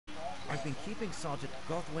I've been keeping Sergeant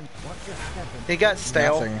Gothwin. What's your step in? He got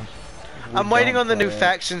stale. Nothing. I'm waiting on the new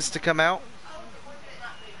factions to come out.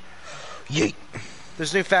 Yeet.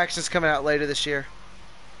 There's new factions coming out later this year.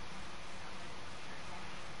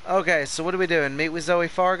 Okay, so what are we doing? Meet with Zoe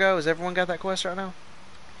Fargo? Has everyone got that quest right now?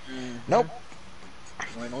 Nope.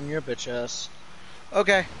 Waiting on your bitch ass.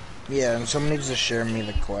 Okay. Yeah, and someone needs to share me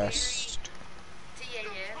the quest.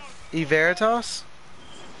 E Veritas?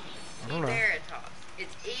 I don't know. Veritas.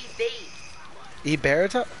 It's EB. E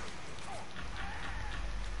Veritas?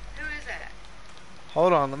 Who is that?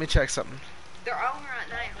 Hold on, let me check something. They're on right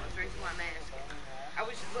now. That's the reason why I'm asking. I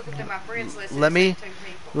was just looking through my friends list.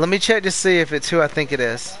 Let me check to see if it's who I think it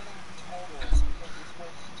is.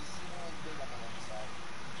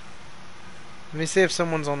 Let me see if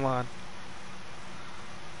someone's online.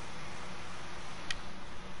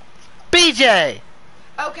 BJ!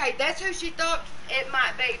 Okay, that's who she thought it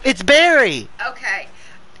might be. It's Barry! Okay.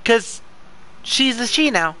 Because she's a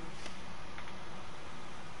she now.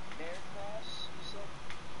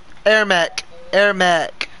 Air mech. Air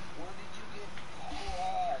mech.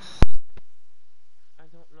 I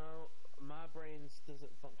don't know. My brains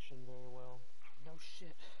doesn't function very well. No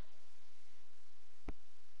shit.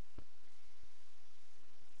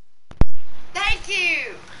 Thank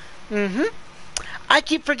you! Mm-hmm. I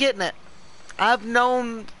keep forgetting it. I've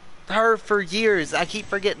known her for years. I keep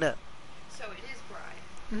forgetting it. So it is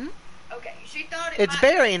Brian. Mm-hmm. Okay, she thought It's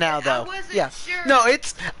Barry now, though. I wasn't yeah. sure. No,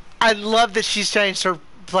 it's... I love that she's changed her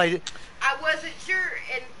play. I wasn't sure,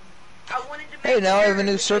 and I wanted to make Hey, now I have a sure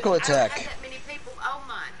new circle because I don't attack. have that many people on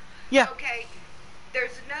mine. Yeah. Okay,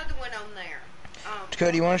 there's another one on there.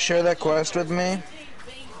 Dakota, you want to share that quest with me?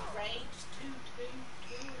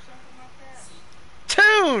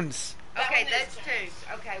 Tunes! Okay, that's two.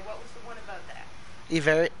 Okay, what was the one above that?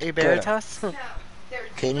 Veritas? No,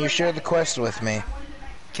 there's Can you share the quest with me?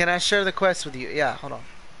 Can I share the quest with you? Yeah, hold on.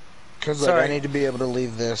 Because like, I need to be able to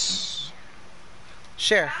leave this.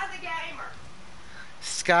 Share. Sky the Gamer.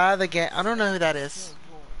 Sky the Gamer. I don't know who that is.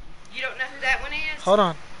 You don't know who that one is? Hold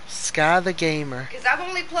on. Sky the Gamer. Because I've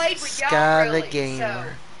only played with y'all Sky really, the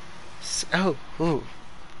Gamer. So. Oh,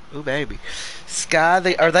 ooh, baby. Sky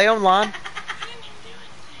the. Are they online?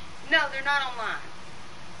 No, they're not online.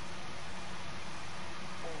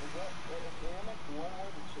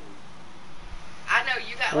 I know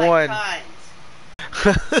you got like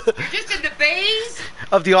tons. You're just in the B's?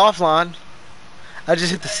 Of the offline. I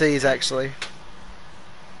just hit the C's actually.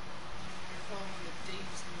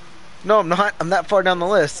 No, I'm not. I'm that far down the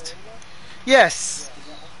list. Yes.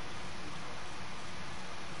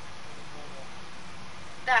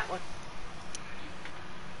 That one.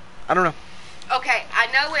 I don't know. Okay, I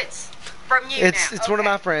know it's from you It's now. one of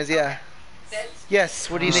my friends. Yeah. That's Yes.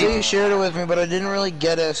 What do you You see, you need? shared it with me, but I didn't really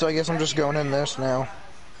get it, so I guess I'm just going in this now.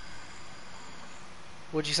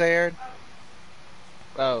 What'd you say, Aaron?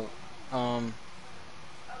 Oh,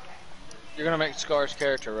 you're gonna make Scar's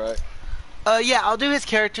character, right? Yeah, I'll do his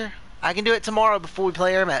character. I can do it tomorrow before we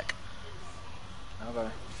play Air Mech. Okay.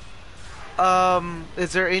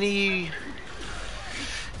 Is there any?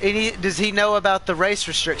 Does he know about the race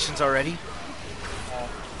restrictions already?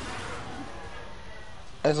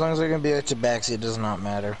 As long as I can be a tabaxi, it does not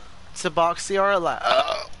matter. Suboxy or alive?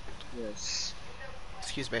 Yes.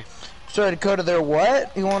 Excuse me. Sorry, Dakota, there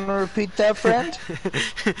what? You want to repeat that, friend?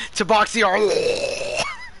 Tabaxi or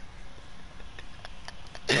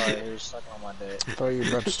Sorry, you're stuck on my dick. I thought you were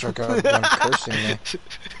about to start cursing me.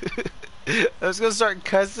 I was gonna start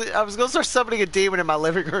cussing. I was gonna start summoning a demon in my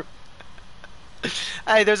living room.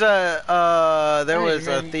 Hey, there's a there was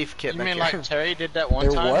a thief kit. You mean back here. like Terry did that one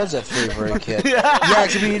There time? was a favorite kid. Yeah,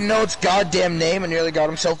 actually, you know its goddamn name and nearly got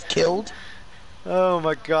himself killed. Oh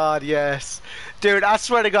my god, yes. Dude, I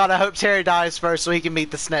swear to god, I hope Terry dies first so he can meet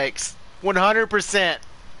the snakes. 100%.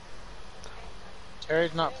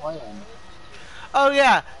 Terry's not playing. Oh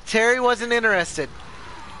yeah, Terry wasn't interested.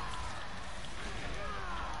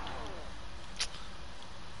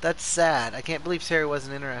 That's sad. I can't believe Terry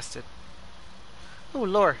wasn't interested. Oh,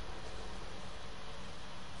 Lord.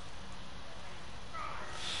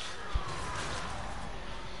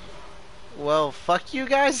 Well, fuck you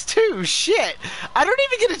guys too. Shit. I don't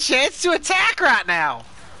even get a chance to attack right now.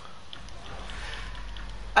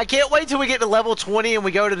 I can't wait till we get to level 20 and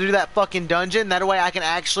we go to do that fucking dungeon. That way I can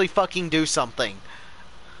actually fucking do something.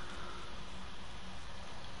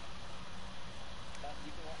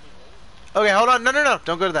 Okay, hold on. No.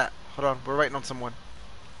 Don't go to that. Hold on. We're waiting on someone.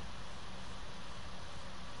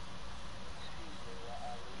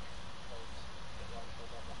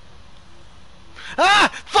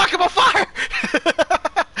 Ah! Fuck, I'm on fire!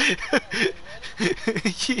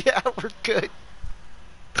 Yeah, we're good.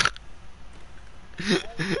 Leroy!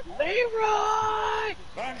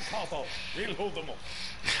 Van Castle, we'll hold them up.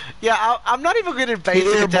 Yeah, I'm not even good at basic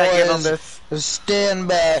Here, attacking on boys. this. Stand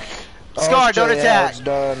back. Scar, don't yeah, attack. it's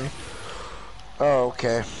done. Oh,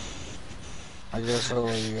 okay. I guess I'll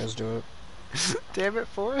let you guys do it. Damn it,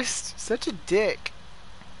 Forrest. Such a dick.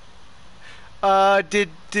 Did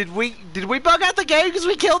we bug out the game because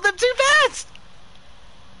we killed them too fast?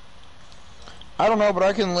 I don't know, but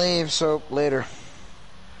I can leave, so later.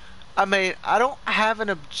 I mean, I don't have an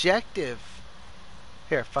objective.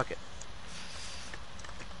 Here, fuck it.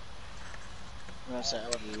 I'm gonna say I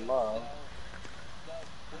would love.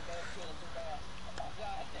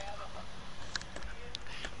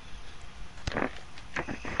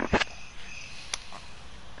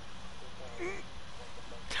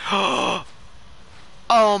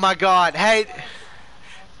 Oh my god. Hey,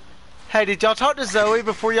 did y'all talk to Zoe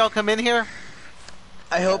before y'all come in here?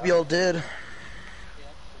 I hope y'all did.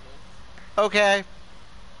 Okay.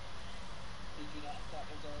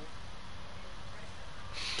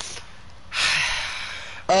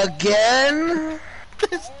 Again?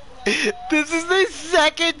 This is the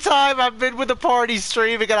second time I've been with the party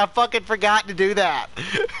streaming and I fucking forgot to do that.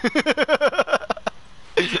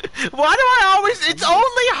 Why do I always... It's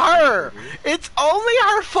only her! It's only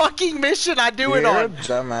her fucking mission I do it You're a on.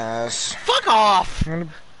 dumbass. Fuck off! I'm gonna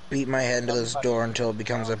beat my head into this door until it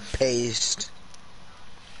becomes a paste.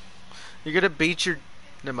 You're gonna beat your...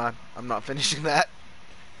 Never mind. I'm not finishing that.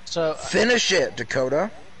 So, Finish it,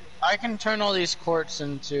 Dakota. I can turn all these quartz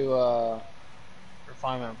into,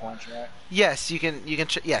 refinement points, right? Yes, you can...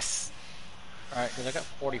 yes. Alright, because I got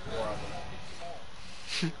 44 of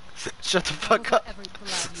them. Shut the fuck up. Every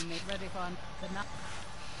collab you made ready for but now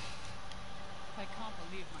I can't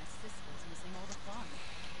believe my sister's missing all the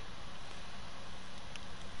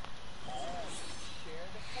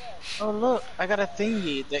fun. Oh look, I got a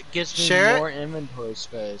thingy that gives me Share it? more inventory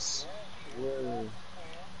space. Whoa.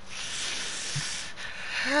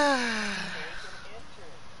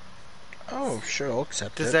 Oh, sure, I'll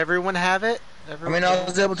accept Does it. everyone have it? I Everyone mean, I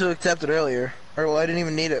was able to accept it earlier. Or, well, I didn't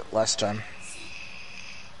even need it last time.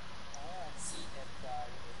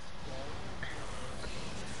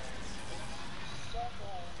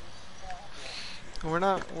 We're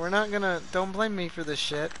not gonna... Don't blame me for this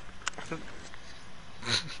shit.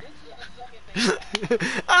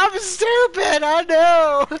 I'm stupid, I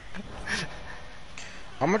know!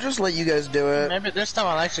 I'm gonna just let you guys do it. Maybe this time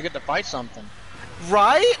I'll actually get to fight something.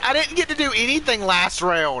 Right? I didn't get to do anything last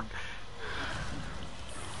round.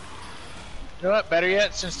 You know what, better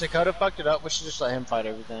yet, since Dakota fucked it up, we should just let him fight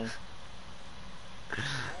everything.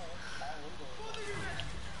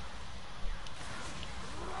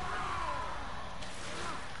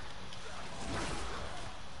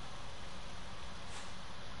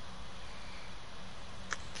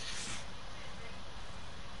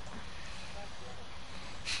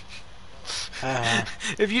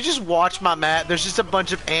 If you just watch my map, there's just a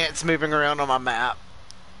bunch of ants moving around on my map.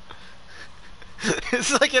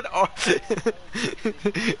 It's like an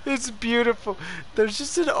it's beautiful. There's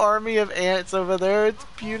just an army of ants over there. It's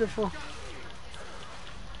beautiful.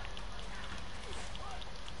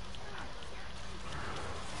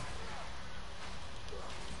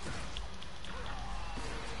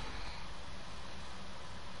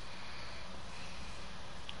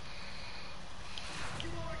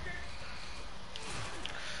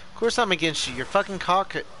 Of course I'm against you. You're fucking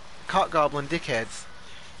cock goblin dickheads.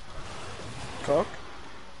 Cook?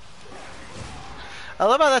 I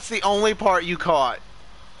love how that's the only part you caught.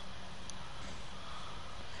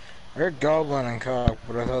 I heard goblin and cock,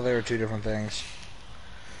 but I thought they were two different things.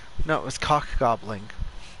 No, it was cock gobbling.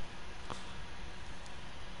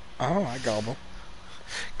 Oh, I gobble.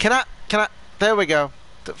 Can I, there we go.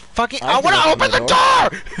 The fucking, I I want to can open open the door!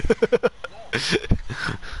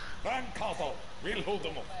 Van Castle, we'll hold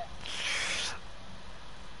them up.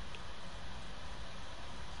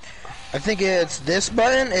 I think it's this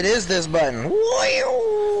button. It is this button.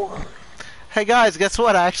 Wheel! Hey guys, guess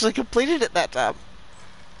what? I actually completed it that time.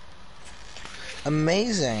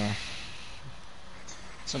 Amazing.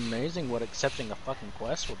 It's amazing what accepting a fucking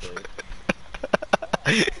quest will do.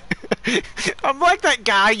 I'm like that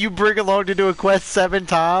guy you bring along to do a quest 7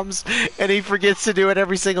 times, and he forgets to do it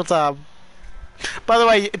every single time. By the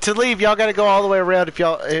way, to leave, y'all gotta go all the way around if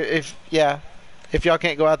y'all, if y'all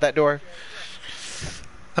can't go out that door.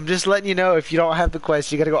 I'm just letting you know, if you don't have the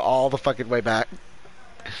quest, you gotta go all the fucking way back.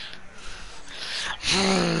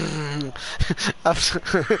 Fuck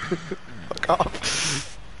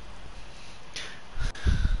off.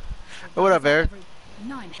 Oh, what up, Bear?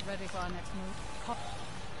 9 ready for our next move.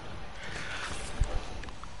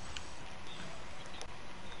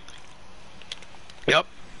 Yep.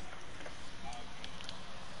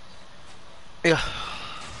 Yeah.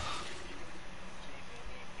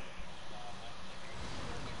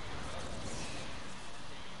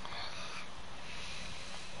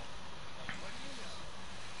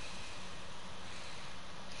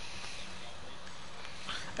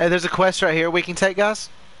 Hey, there's a quest right here we can take, guys.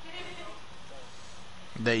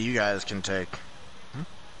 That you guys can take.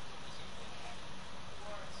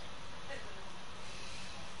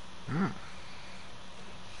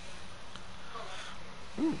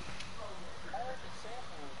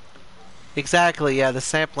 Exactly, yeah, the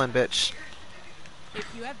sampling bitch. If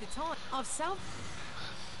you have the time of self.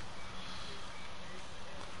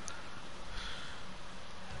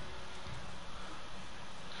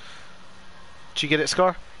 Did you get it,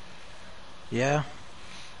 Scar? Yeah.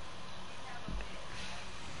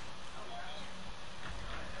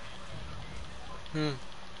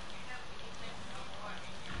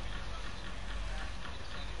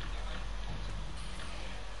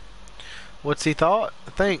 What's he thought?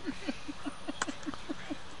 I think.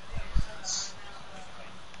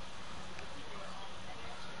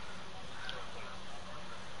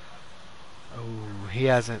 Oh, he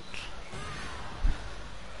hasn't.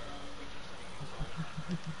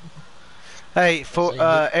 Hey, for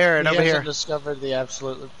Aaron, he over hasn't here. discovered the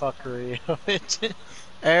absolute fuckery of it.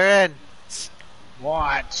 Aaron,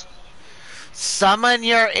 What? summon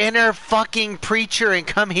your inner fucking preacher and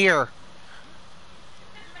come here.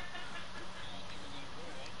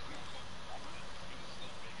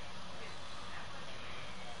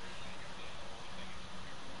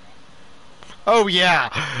 Oh yeah.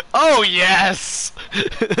 Oh yes.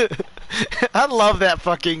 I love that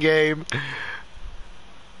fucking game.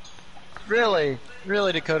 Really?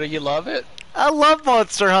 Really, Dakota, you love it? I love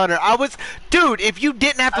Monster Hunter. Dude, if you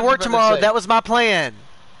didn't have to I was work about to tomorrow, say. that was my plan.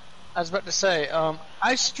 I was about to say,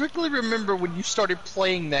 I strictly remember when you started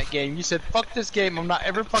playing that game, you said, fuck this game, I'm not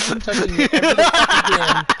ever fucking touching it ever the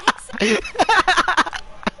fuck again.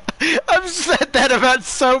 I've said that about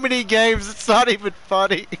so many games, it's not even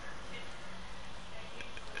funny.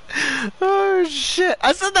 Oh shit.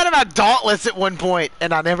 I said that about Dauntless at one point,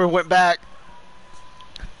 and I never went back.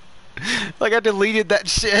 Like, I deleted that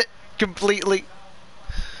shit completely.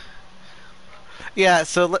 Yeah,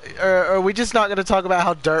 so are we just not going to talk about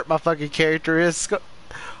how dirt my fucking character is?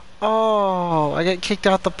 Oh, I got kicked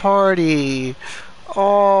out the party.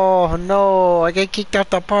 Oh, no, I got kicked out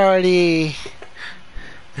the party.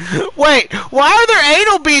 Wait, why are there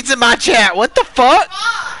anal beads in my chat? What the fuck?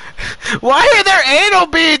 Why are there anal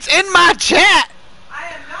beads in my chat?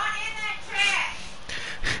 I am not in that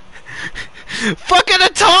chat. Fucking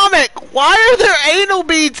Atomic! Why are there anal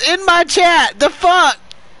beads in my chat? The fuck?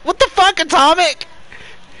 What the fuck, Atomic?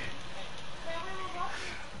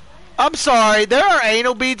 I'm sorry, there are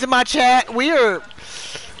anal beads in my chat. We are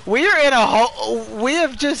in a whole. We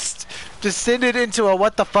have just descended into a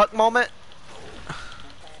what the fuck moment.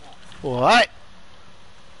 What?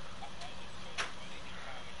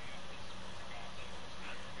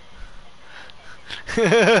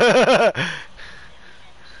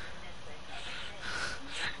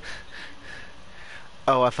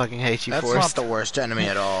 Oh, I fucking hate you, That's Forrest. not the worst enemy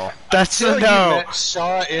at all. That's Until you no. met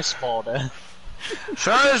Shara Isbalda.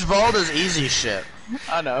 Charles Bald is easy shit.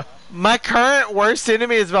 I know. My current worst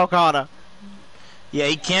enemy is Velcana. Yeah,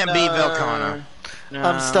 he can't beat Velcana. No.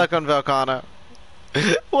 I'm stuck on Velcana.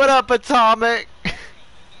 What up, Atomic?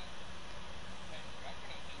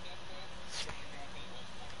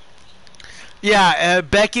 Yeah,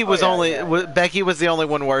 Becky was Becky was the only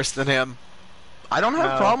one worse than him. I don't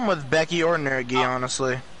have a problem with Becky or Nergi,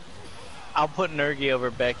 honestly. I'll put Nergi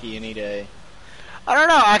over Becky any day. I don't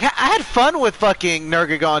know. I had fun with fucking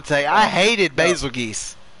Nergigante. I hated Basil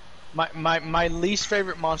Geese. My least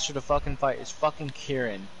favorite monster to fucking fight is fucking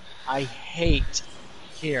Kieran. I hate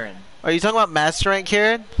Kieran. Are you talking about Master Rank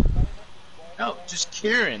Kieran? No, just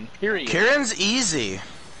Kieran. Period. Kieran's easy.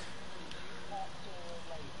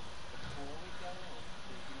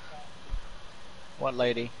 What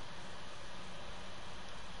lady?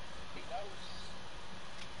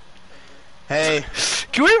 Hey,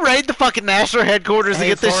 Can we raid the fucking national headquarters and Hey,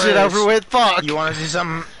 get this shit Forrest, over with? Fuck. you want to see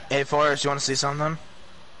something? Hey, Forrest, you want to see something?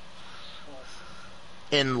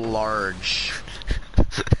 Enlarge.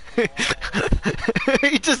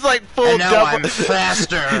 He just like full And now double. I'm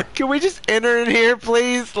faster. Can we just enter in here,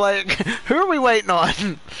 please? Like, who are we waiting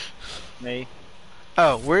on? Me.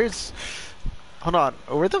 Oh, where's? Hold on.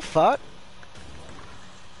 Where the fuck?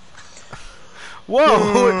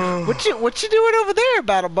 Whoa! what you doing over there,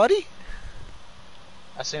 battle buddy?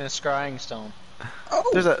 I seen a scrying stone. Oh,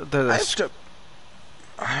 There's a. I have to.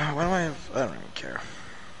 Why do I have? I don't even care.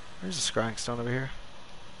 There's a scrying stone over here.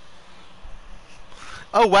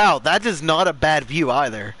 Oh wow, that is not a bad view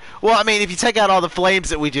either. Well, I mean, if you take out all the flames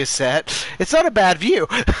that we just set, it's not a bad view.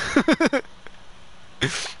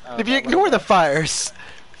 If you ignore the fires.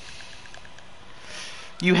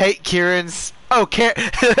 You hate Kieran's. Oh,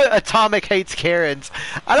 Atomic hates Karen's.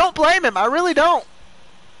 I don't blame him. I really don't.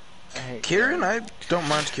 I hate Kieran? I don't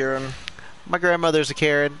mind Kieran. My grandmother's a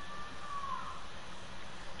Karen.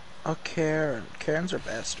 Oh, Karen. Karens are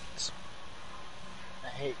bastards. I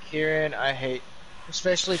hate Kieran. I hate,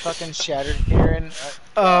 especially fucking Shattered Kieran.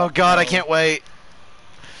 Oh God, no. I can't wait.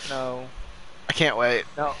 No. I can't wait.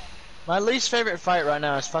 No. My least favorite fight right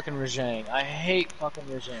now is fucking Rajang. I hate fucking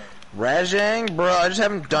Rajang. Rajang? Bro, I just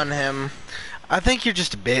haven't done him. I think you're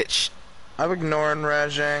just a bitch. I'm ignoring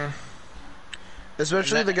Rajang.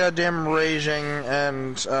 Especially the goddamn Raging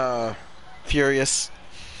and, Furious.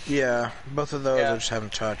 yeah, both of those Yeah. I just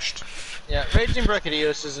haven't touched. Yeah, Raging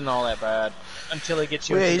Brachiosaurus isn't all that bad. Until he gets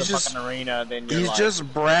you Yeah, into he's the just- fucking arena, then you're He's like... just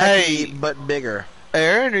braggy, Hey. but bigger.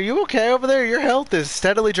 Aaron, are you okay over there? Your health is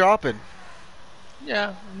steadily dropping.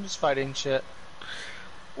 Yeah, I'm just fighting shit.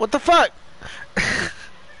 What the fuck?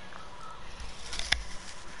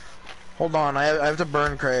 Hold on, I have to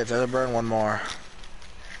burn crates. I have to burn one more.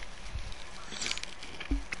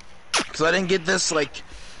 Cause I didn't get this, like,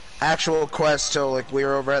 actual quest till, like, we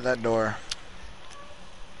were over at that door.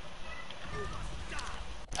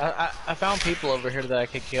 I found people over here that I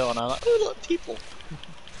could kill, and I'm like, oh look, people.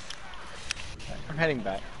 I'm heading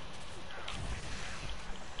back.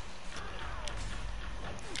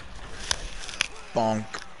 Bonk.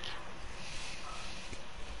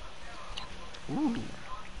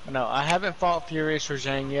 No, I haven't fought Furious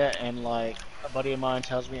Rajang yet, and like a buddy of mine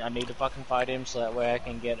tells me I need to fucking fight him so that way I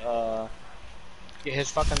can get his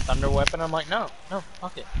fucking thunder weapon. I'm like, no,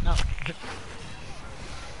 fuck it, no.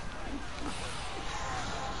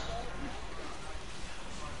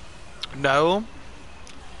 No.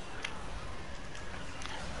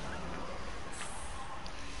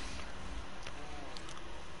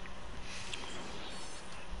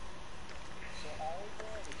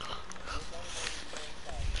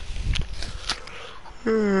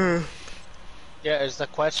 Yeah, is the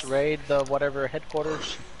quest raid the whatever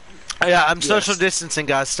headquarters? Yeah, I'm social Yes. distancing,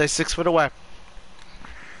 guys. Stay 6 foot away.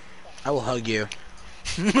 I will hug you.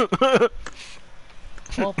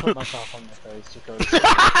 I'll put myself on the face because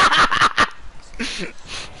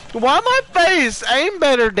Why my face? Aim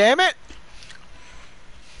better, damn it.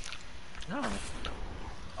 no,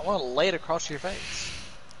 I want to lay it across your face.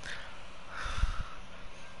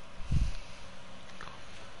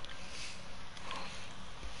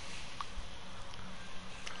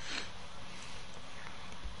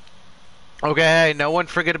 Okay, hey, no one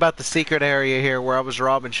forget about the secret area here where I was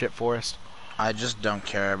robbing shit for us. I just don't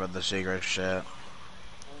care about the secret shit.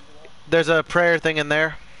 There's a prayer thing in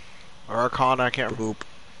there. Or Arcana, I can't remember. Poop.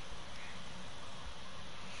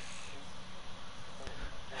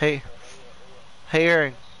 Hey. Hey,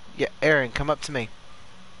 Aaron. Yeah, Aaron, come up to me.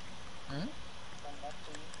 Hmm?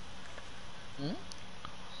 Hmm?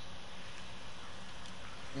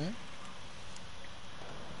 Hmm?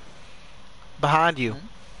 Behind you.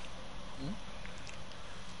 Hmm?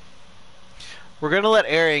 We're gonna let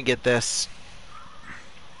Aaron get this.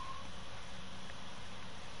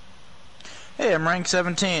 Hey, I'm rank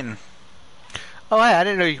 17. Oh, hey, I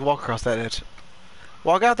didn't know you could walk across that edge.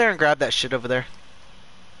 Walk out there and grab that shit over there.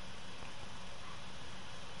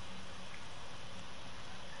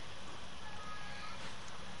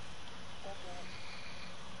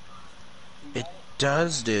 It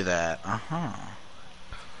does do that. Uh-huh.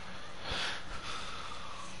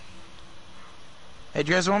 Hey, do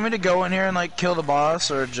you guys want me to go in here and, like, kill the boss,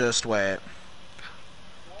 or just wait?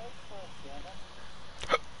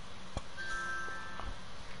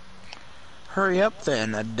 Hurry up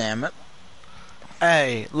then, damn it.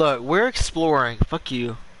 Hey, look, we're exploring. Fuck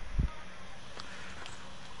you.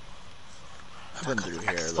 I've been through here,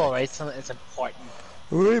 like... Exploration is important.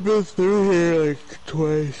 We've been through here, like,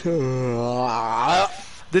 twice.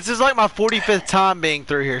 This is like my 45th time being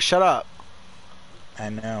through here. Shut up. I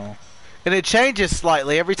know. And it changes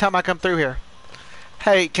slightly every time I come through here.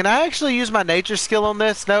 Hey, can I actually use my nature skill on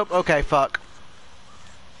this? Nope. Okay, fuck.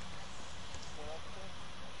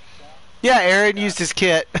 Yeah, Aaron used his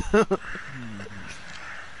kit.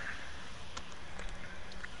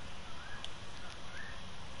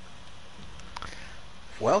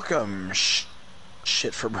 Welcome,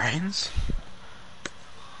 shit for brains.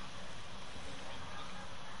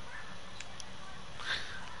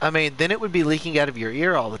 I mean, then it would be leaking out of your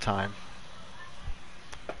ear all the time.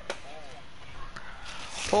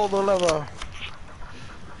 Pull the lever.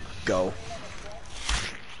 Go.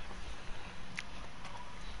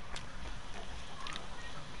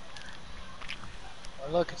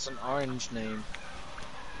 Look, it's an orange name.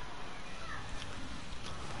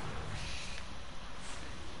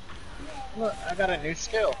 Look, I got a new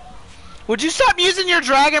skill. Would you stop using your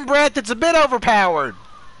dragon breath? It's a bit overpowered.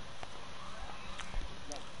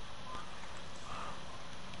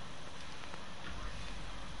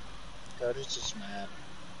 Cody's just mad.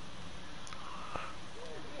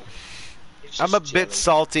 He's I'm a just bit jelly.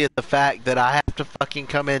 salty at the fact that I have to fucking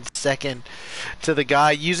come in second to the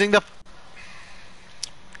guy using the.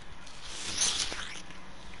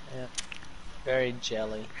 Yeah. Very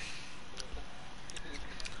jelly.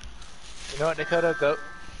 You know what, Dakota?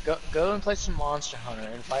 Go and play some Monster Hunter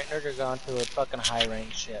and fight Nergagon to a fucking high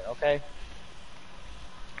rank shit, okay?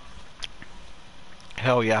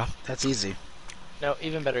 Hell yeah. That's easy. No,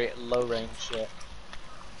 even better, low rank shit.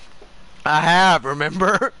 I have,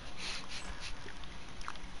 remember?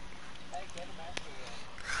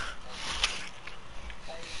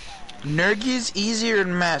 Nergi's easier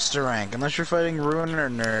in Master Rank, unless you're fighting Ruiner or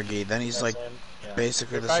Nergi. Then he's like Yeah.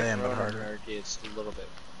 basically If the I same, but run on harder. Nergi, it's a little bit.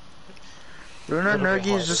 Ruiner Little bit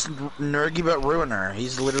Nergi is harder. just Nergi but Ruiner.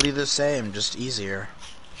 He's literally the same, just easier.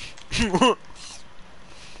 I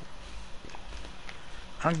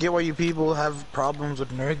don't get why you people have problems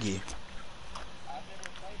with Nergi.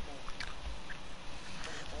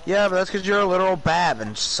 Yeah, but that's because you're a literal bab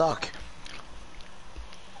and suck.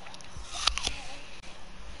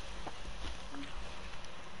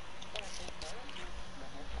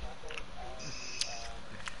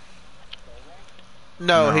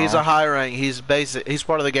 No, No. he's a high rank. He's basic. He's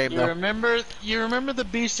part of the game You though. remember the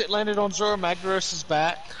beast that landed on Zora Magdaros'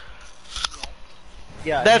 back?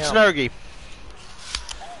 Yeah, That's him. Nergi.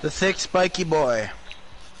 The thick, spiky boy.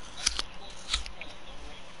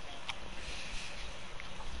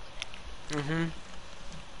 Mm-hmm.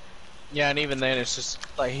 Yeah, and even then, it's just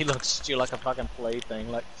like he looks at you like a fucking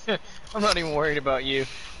plaything. Like, I'm not even worried about you.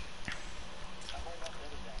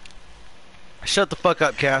 Shut the fuck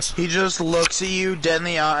up, Cass. He just looks at you dead in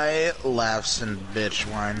the eye, laughs, and bitch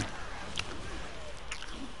whine.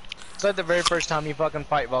 It's like the very first time you fucking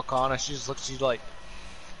fight Volcana, she just looks at you like,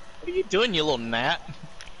 "What are you doing, you little gnat?"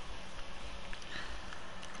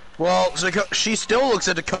 Well, she still looks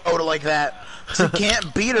at Dakota like that. So he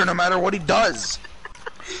can't beat her no matter what he does.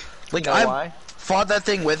 Like, You know I why? fought that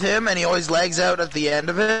thing with him, and he always lags out at the end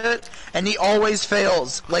of it, and he always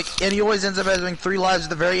fails. Like, and he always ends up having 3 lives at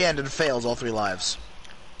the very end and fails all 3 lives.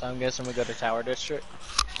 So I'm guessing we go to Tower District.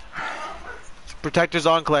 Protector's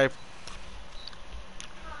Enclave.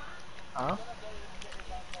 Huh?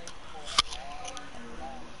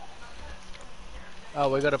 Oh,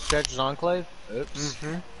 we go to Protector's Enclave? Oops. Mm-hmm.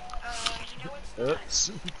 You know what's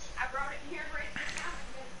Oops. I brought it in here right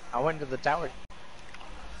now. I went to the tower.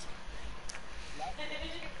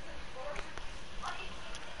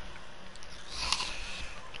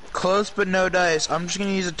 Close but no dice. I'm just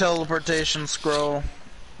gonna use a teleportation scroll.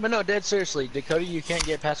 But no, dead seriously, Dakota, you can't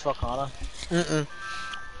get past Volcana. Mm-mm.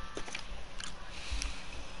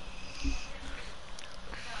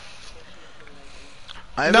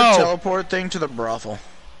 I have No. a teleport thing to the brothel.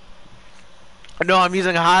 No, I'm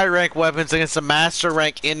using high rank weapons against a master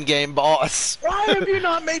rank in-game boss. Why have you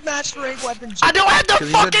not made master rank weapons? I don't have the 'Cause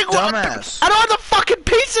he's a fucking dumbass. I don't have the fucking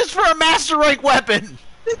pieces for a master rank weapon.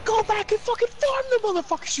 Then go back and fucking farm the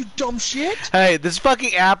motherfuckers, you dumb shit! Hey, this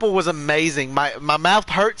fucking apple was amazing. My mouth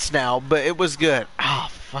hurts now, but it was good. Oh,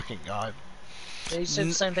 fucking god. Yeah, you said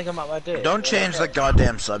the same thing about my dick. Don't change the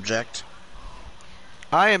goddamn subject.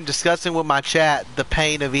 I am discussing with my chat the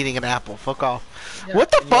pain of eating an apple. Fuck off. Yeah,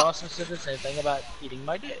 What the and you fuck? also said the same thing about eating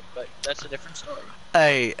my dick, but that's a different story.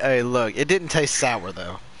 Hey, look. It didn't taste sour,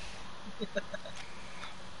 though.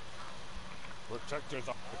 Protectors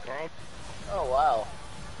of the crowd. Oh, wow.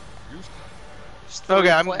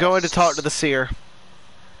 Okay, I'm going to talk to the seer.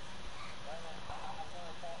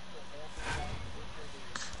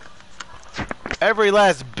 Every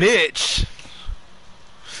last bitch.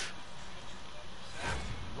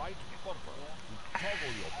 Right bumper. You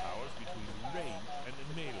toggle your powers between range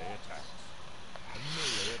and melee attacks.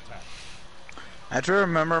 Melee attacks. I have to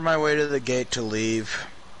remember my way to the gate to leave.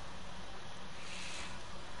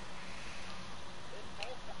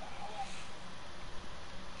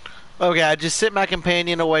 Okay, I just sent my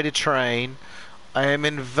companion away to train. I am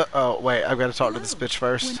oh, wait, I've got to talk to this bitch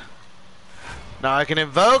first. Now I can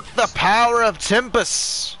invoke the power of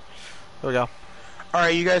Tempest. There we go.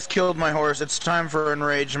 Alright, you guys killed my horse. It's time for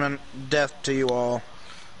enragement. Death to you all.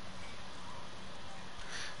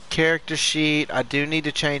 Character sheet. I do need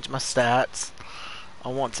to change my stats. I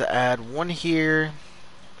want to add 1 here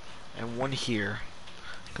and 1 here.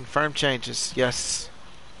 Confirm changes. Yes.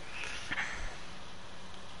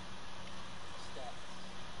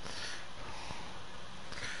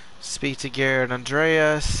 Speak to Garrett and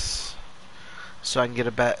Andreas so I can get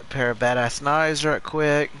a pair of badass knives right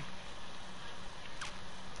quick.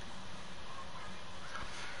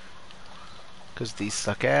 Because these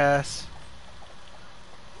suck ass.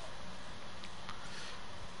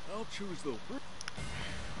 I'll choose the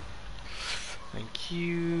Thank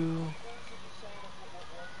you.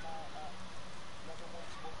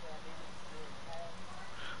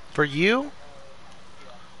 For you?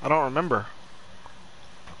 I don't remember.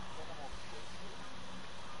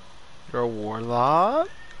 You're a warlock?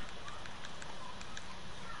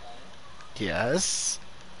 Yes.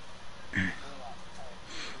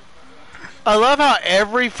 I love how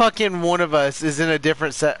every fucking one of us is in a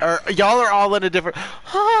different set. Or y'all are all in a different. The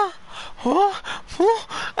more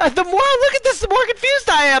I look at this, the more confused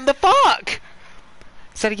I am. The fuck?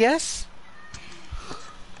 Is that a yes?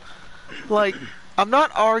 Like, I'm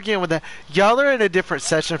not arguing with that. Y'all are in a different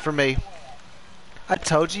session for me. I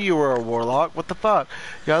told you were a warlock. What the fuck?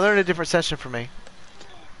 Y'all are in a different session for me.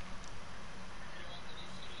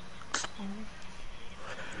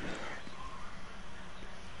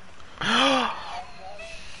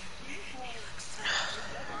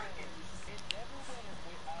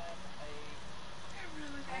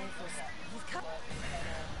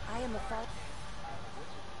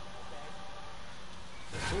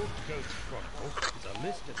 The Sword Coast Chronicle is a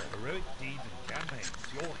list of the heroic deeds and campaigns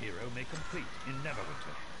your hero may complete in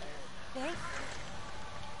Neverwinter.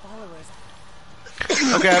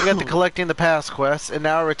 Okay, I've got the collecting the past quest, and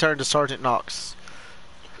now I return to Sergeant Knox.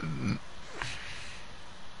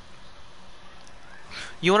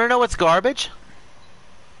 You want to know what's garbage?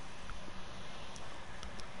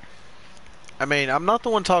 I mean, I'm not the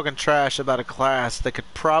one talking trash about a class that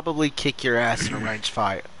could probably kick your ass in a ranged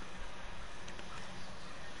fight.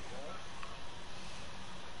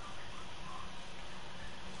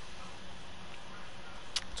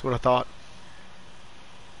 That's what I thought.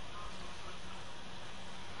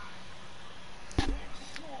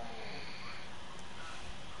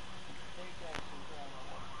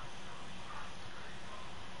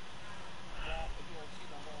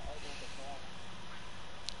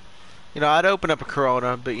 You know, I'd open up a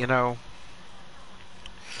Corona, but you know,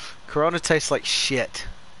 Corona tastes like shit.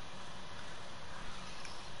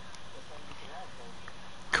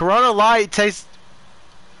 Corona Light tastes...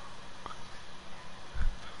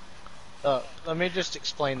 Let me just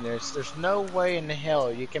explain this. There's no way in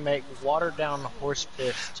hell you can make watered down horse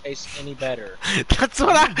piss taste any better. That's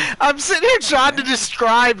what I'm sitting here trying to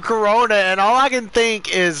describe Corona, and all I can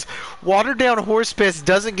think is watered down horse piss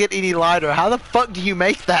doesn't get any lighter. How the fuck do you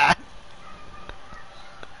make that?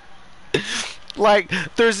 Like,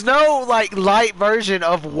 there's no, like, light version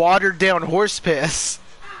of watered down horse piss.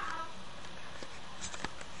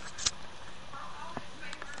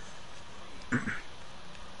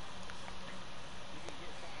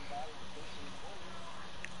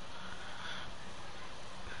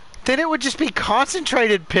 Then it would just be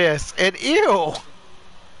concentrated piss, and ew!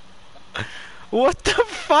 What the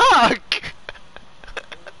fuck?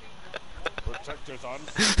 Protectors on.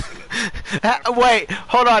 Wait,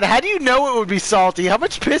 hold on. How do you know it would be salty? How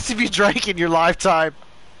much piss have you drank in your lifetime?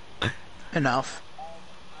 Enough.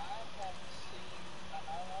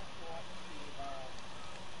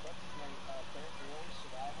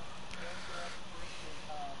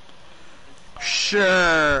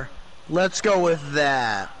 Sure. Let's go with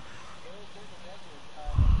that.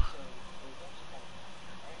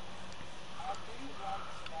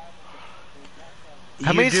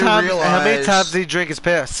 How many times did he drink his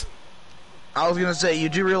piss? I was gonna say, you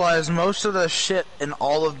do realize most of the shit in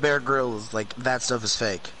all of Bear Grylls, like, that stuff is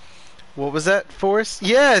fake. What was that, Forrest?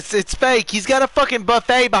 Yes, it's fake. He's got a fucking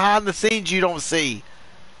buffet behind the scenes you don't see.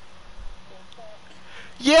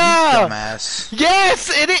 Yeah! Dumbass.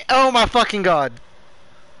 Yes! Oh my fucking god.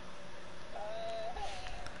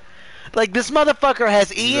 Like, this motherfucker has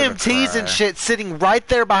EMTs and shit sitting right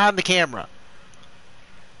there behind the camera.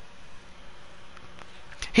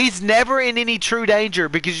 He's never in any true danger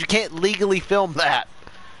because you can't legally film that.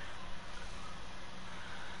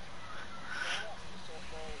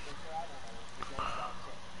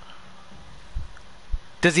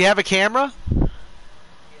 Does he have a camera?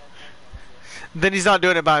 Then he's not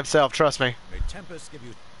doing it by himself, trust me. May Tempest give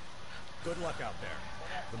you good luck out there.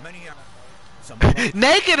 The many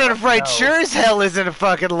Naked and Afraid sure as hell isn't a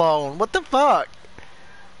fucking alone. What the fuck?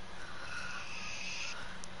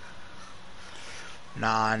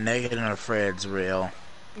 Nah, Naked and Afraid's real.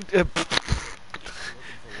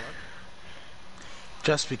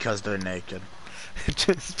 Just because they're naked.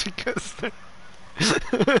 Just because they're...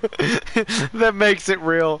 that makes it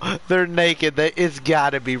real. They're naked. It's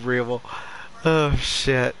gotta be real. Oh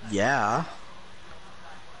shit. Yeah.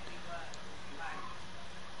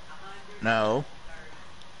 No.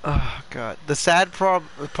 Oh god. The sad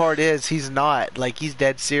part is he's not. Like he's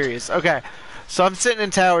dead serious. Okay. So I'm sitting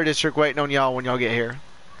in Tower District waiting on y'all when y'all get here.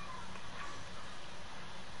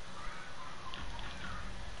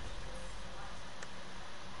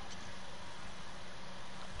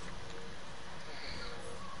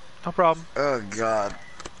 No problem. Oh god.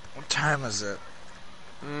 What time is it?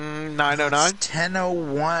 9:09. It's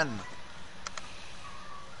 10:01.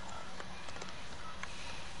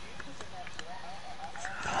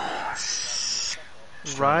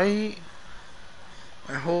 Right?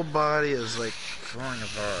 My whole body is like falling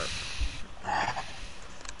apart.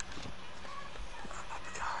 Oh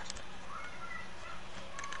god.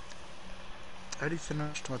 I already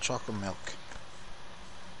finished my chocolate milk.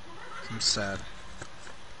 I'm sad.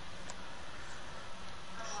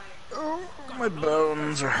 Oh, my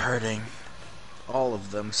bones are hurting. All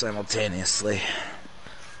of them simultaneously.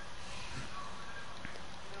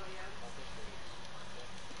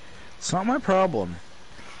 It's not my problem.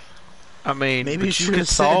 I mean, Maybe you but you should could have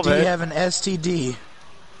said, solve do you it. have an STD? You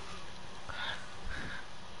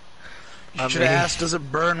I should mean- have asked, does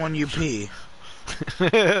it burn when you pee?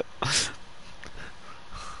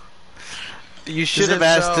 You should have If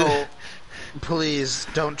asked. so, please,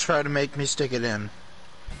 don't try to make me stick it in.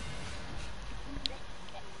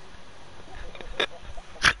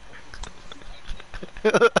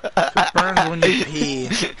 If it burns when you pee,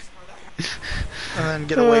 and then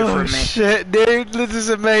get away from me. Shit, dude, this is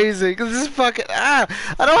amazing. This is fucking. I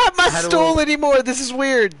don't have my How do stool I- anymore. This is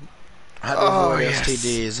weird. How to Oh, avoid yes.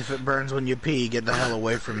 STDs. If it burns when you pee, get the hell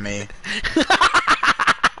away from me.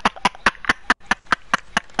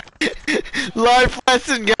 Life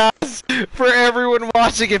lesson, guys, for everyone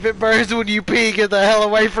watching. If it burns when you pee, get the hell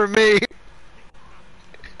away from me.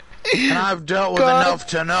 And I've dealt with God. enough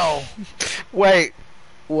to know. Wait,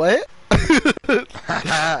 what?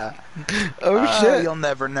 Oh shit! You'll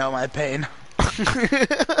never know my pain.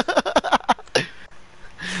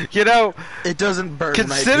 You know, It doesn't burn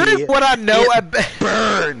when I pee. considering what I know It about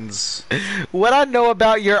burns. what I know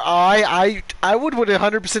about your eye, I would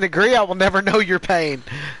 100% agree. I will never know your pain.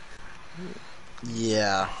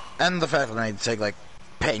 Yeah. And the fact that I need to take, like,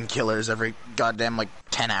 painkillers every goddamn, like,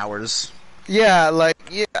 10 hours. Yeah, like,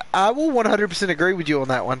 yeah, I will 100% agree with you on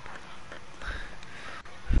that one.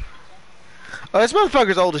 Oh, this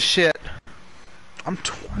motherfucker's old as shit. I'm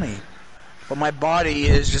 20. But my body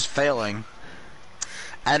is just failing.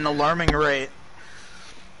 At an alarming rate.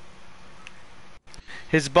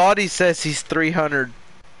 His body says he's 300.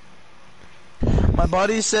 My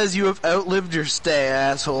body says you have outlived your stay,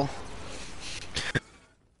 asshole.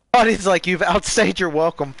 Body's like, you've outstayed your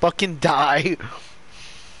welcome. Fucking die.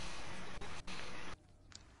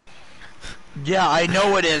 Yeah, I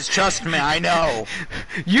know it is. Trust me, I know.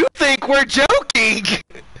 You think we're joking?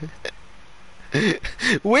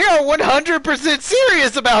 We are 100%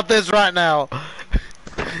 serious about this right now.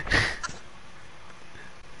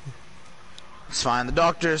 It's fine. The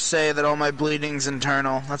doctors say that all my bleeding's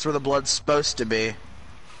internal. That's where the blood's supposed to be.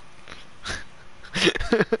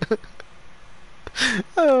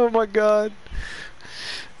 Oh my god.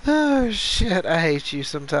 Oh shit, I hate you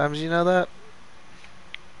sometimes, you know that?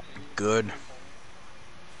 Good.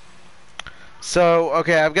 So,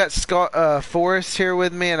 okay, I've got Forrest here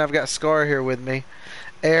with me, and I've got Scar here with me.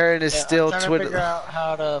 Aaron is still I'm trying to twiddling. figure out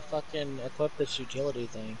how to fucking equip this utility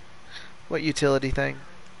thing. What utility thing?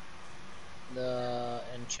 The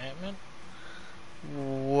enchantment?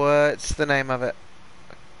 What's the name of it?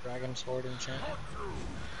 Dragon Sword enchantment?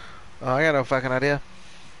 Oh, I got no fucking idea.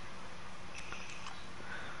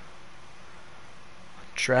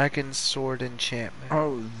 Dragon Sword enchantment.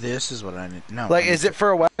 Oh, this is what I need. No. Like, is it for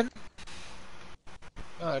a weapon?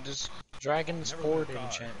 Just Dragon Sword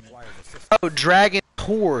enchantment. Oh, Dragon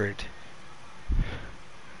Horde.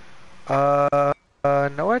 No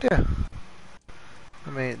idea. I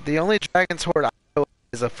mean, the only Dragon's Horde I know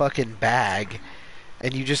is a fucking bag,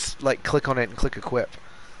 and you just like click on it and click equip.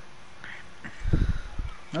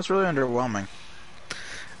 That's really underwhelming.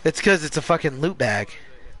 It's because it's a fucking loot bag.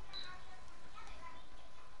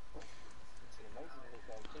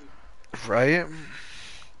 Right?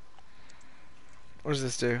 What does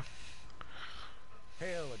this do?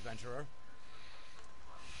 Hail, adventurer.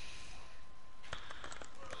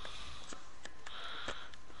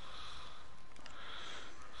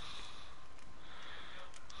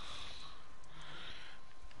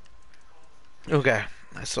 Okay,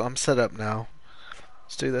 so I'm set up now.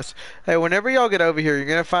 Let's do this. Hey, whenever y'all get over here, you're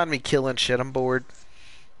gonna find me killing shit. I'm bored.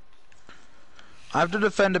 I have to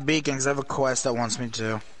defend a beacon because I have a quest that wants me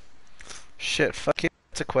to. Shit, fuck it.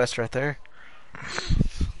 It's a quest right there.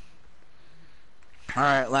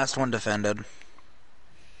 Alright, last one defended.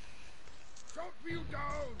 Shut you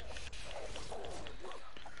down!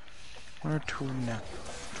 Where to now?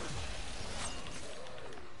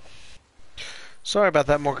 Sorry about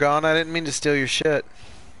that, Morgana. I didn't mean to steal your shit.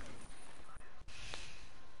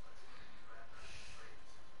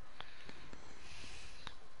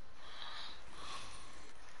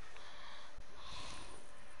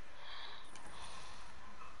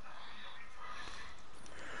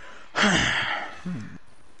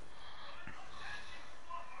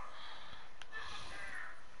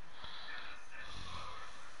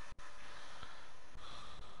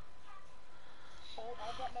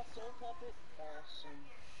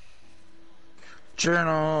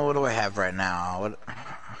 Journal, what do I have right now? What?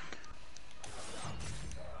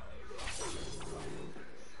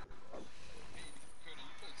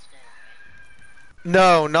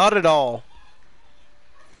 No, not at all.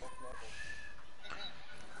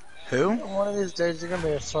 Who? One of these days, you're gonna be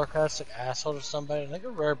a sarcastic asshole to somebody, and they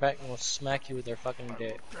go rear back and will smack you with their fucking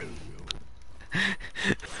dick.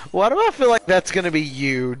 Why do I feel like that's gonna be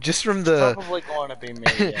you? Just from the Probably going to be me.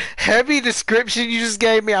 Yeah. heavy description you just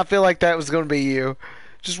gave me, I feel like that was gonna be you.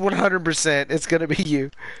 Just 100%, it's gonna be you.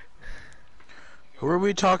 Who are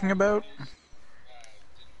we talking about?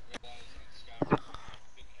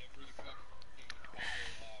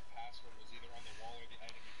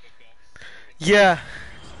 Yeah.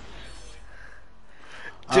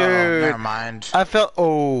 Dude. Oh, never mind. I felt.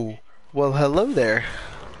 Oh. Well, hello there.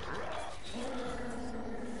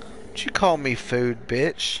 Don't you call me food,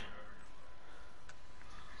 bitch.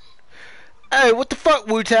 Hey, what the fuck,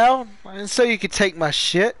 Wu Tao? I didn't say you could take my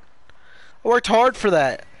shit. I worked hard for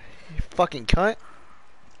that. You fucking cunt.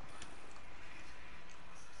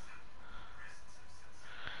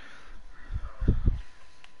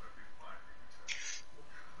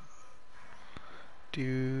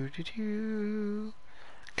 Do do do.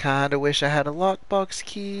 Kinda wish I had a lockbox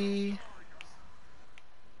key.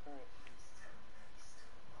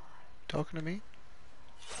 Talking to me?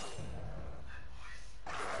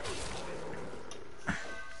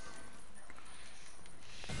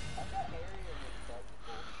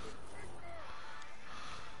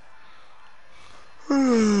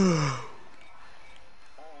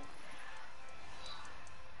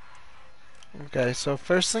 Okay, so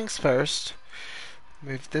first things first.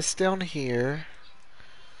 Move this down here.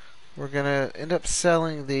 We're gonna end up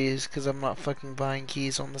selling these because I'm not fucking buying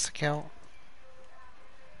keys on this account.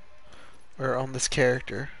 Or on this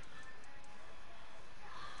character.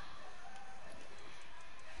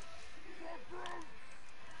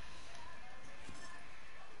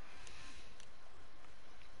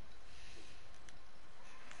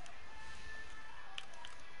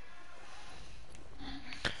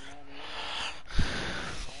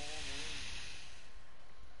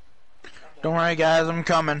 Don't worry, guys, I'm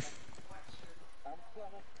coming.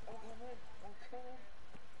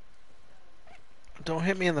 Don't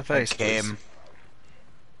hit me in the face, Okay. please.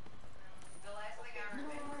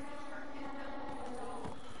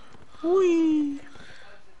 Whee!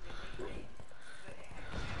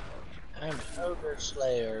 I'm an ogre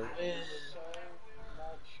slayer.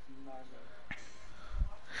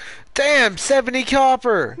 Damn, 70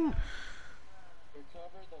 copper!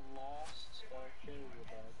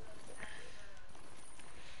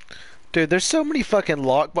 Dude, there's so many fucking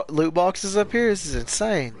loot boxes up here. This is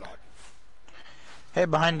insane. Hey,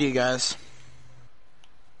 behind you guys.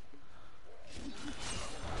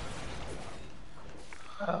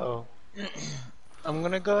 Oh. I'm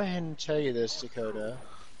gonna go ahead and tell you this, Dakota,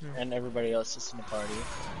 and everybody else that's in the party.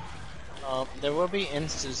 There will be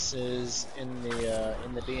instances in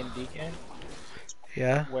the D&D game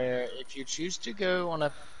Yeah? where if you choose to go on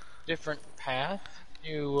a different path,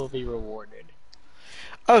 you will be rewarded.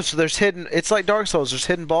 Oh, so there's hidden... It's like Dark Souls. There's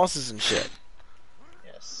hidden bosses and shit.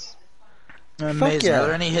 Yes. Amazing. yeah. Are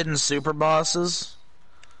there any hidden super bosses?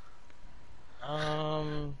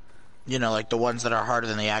 You know, like the ones that are harder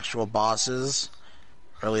than the actual bosses?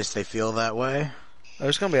 Or at least they feel that way?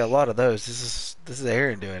 There's gonna be a lot of those. This is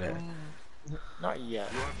Aaron doing it. Not yet.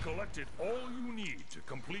 You have collected all you need to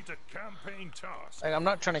complete a campaign task. Like, I'm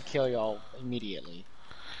not trying to kill y'all immediately.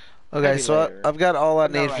 Okay, Maybe so later. I've got all I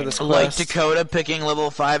But not need for right this now. Like quest. Dakota picking level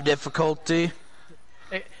 5 difficulty?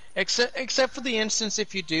 Except for the instance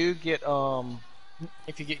if you do get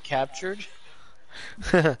captured.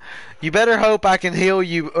 You better hope I can heal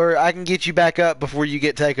you, or I can get you back up before you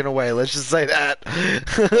get taken away. Let's just say that.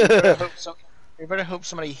 You better hope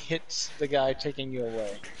somebody hits the guy taking you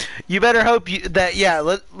away. You better hope you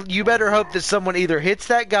better hope that someone either hits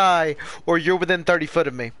that guy or you're within 30 foot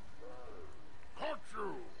of me.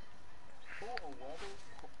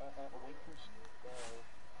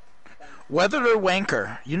 Weathered or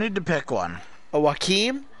Wanker? You need to pick one. A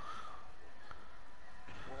Joaquin?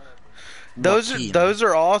 Joaquin. Those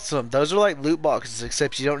are awesome. Those are like loot boxes,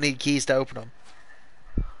 except you don't need keys to open them.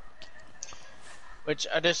 Which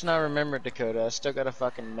I just now remember, Dakota. I still gotta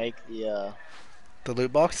fucking make the The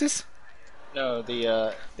loot boxes? no,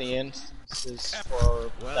 the instances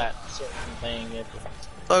for that certain thing.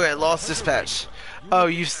 Okay, lost dispatch. Oh,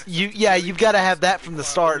 you've got to have that from the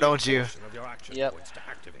start, don't you? Yep.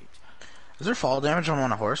 Is there fall damage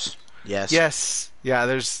on a horse? Yes. Yes. Yeah,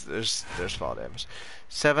 there's fall damage.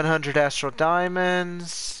 700 astral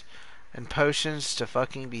diamonds and potions to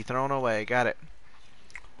fucking be thrown away. Got it.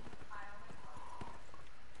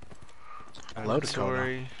 Hello, Dakota.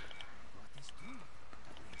 Inventory.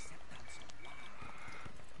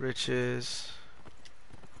 Riches.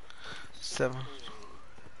 7.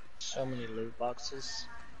 So many loot boxes.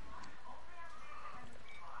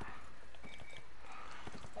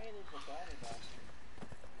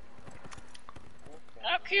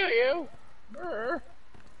 I'll kill you. Brr.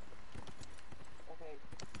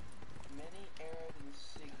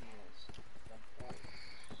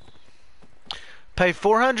 Pay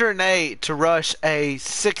 408 to rush a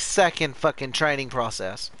 6-second fucking training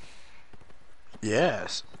process.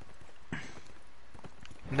 Yes.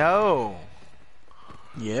 No.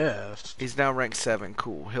 Yes. He's now ranked 7.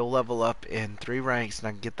 Cool. He'll level up in 3 ranks, and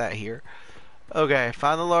I can get that here. Okay.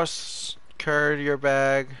 Find the lost card your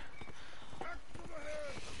bag.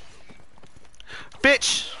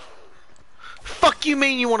 Bitch! Fuck you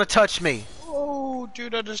mean you want to touch me? Oh,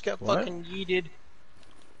 dude, I just got What? fucking yeeted.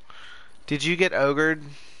 Did you get ogred?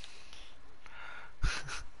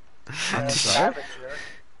 I'm sorry. Savager.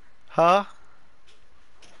 Huh?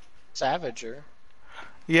 Savager.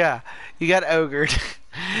 Yeah, you got ogred.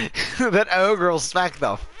 That ogre will smack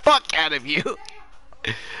the fuck out of you.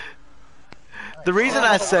 The reason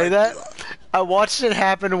I say that, I watched it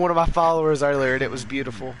happen to one of my followers earlier, and it was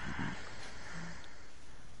beautiful.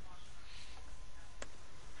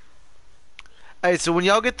 Hey, so when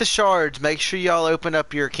y'all get the shards, make sure y'all open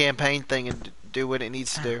up your campaign thing and do what it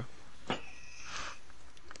needs to do.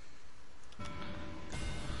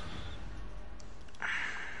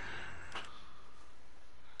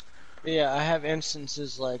 Yeah, I have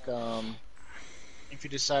instances like, if you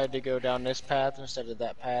decide to go down this path instead of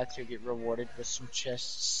that path, you'll get rewarded with some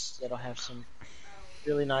chests that'll have some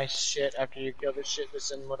really nice shit after you kill the shit that's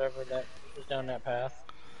in whatever that is down that path.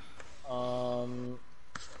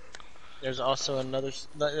 There's also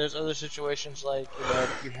there's other situations like, you know,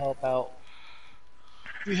 if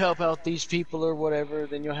you help out these people or whatever,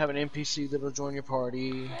 then you'll have an NPC that'll join your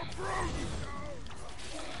party.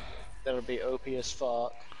 That'll be OP as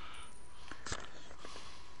fuck.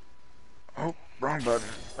 Oh, wrong button.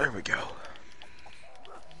 There we go.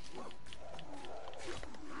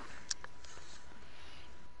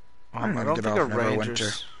 I'm I gonna don't get think off a ranger's...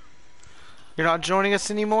 Neverwinter. You're not joining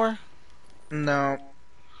us anymore? No.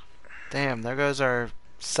 Damn, there goes our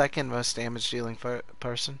second most damage dealing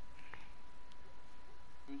person.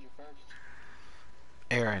 Who's your first?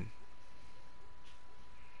 Aaron.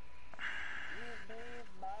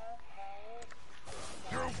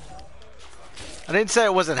 I didn't say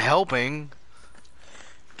it wasn't helping.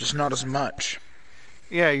 Just not as much.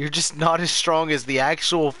 Yeah, you're just not as strong as the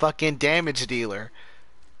actual fucking damage dealer.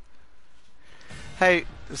 Hey,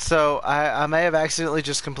 so I may have accidentally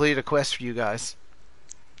just completed a quest for you guys.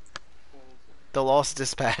 The Lost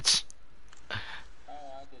Dispatch. Oh,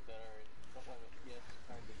 I did that already. Don't wait a minute. Yes,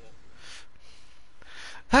 I did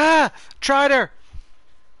that. Ah! Tried her!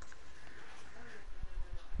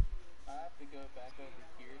 I have to go back over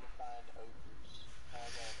here to find ogres. How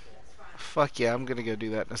about that? Fuck yeah, I'm gonna go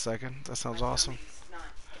do that in a second. That sounds awesome.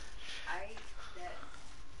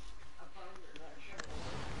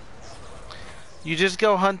 You just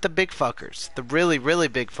go hunt the big fuckers. The really, really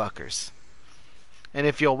big fuckers. And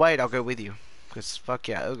if you'll wait, I'll go with you. Because fuck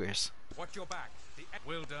yeah, ogres. Watch your back.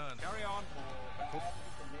 Well done. Carry on.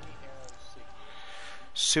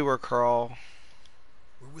 Sewer crawl.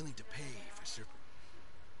 We're willing to pay for certain.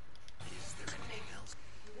 Is there anything else?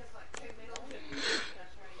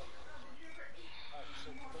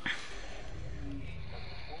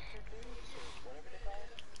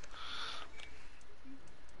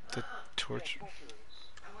 The torch.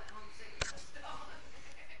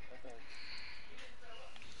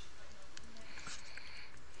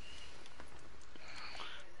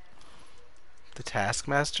 The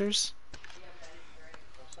Taskmasters?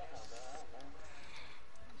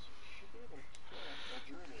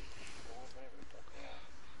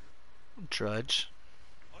 Drudge.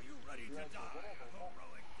 Are you ready to die of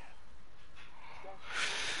heroic death?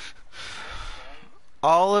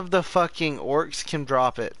 All of the fucking orcs can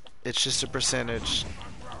drop it. It's just a percentage.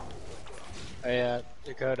 Oh yeah,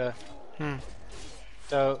 Dakota. Hmm.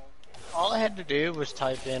 So, all I had to do was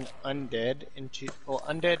type in undead into, well,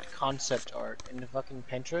 undead concept art into fucking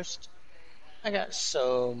Pinterest. I got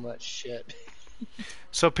so much shit.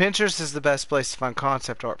 So Pinterest is the best place to find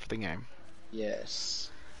concept art for the game. Yes.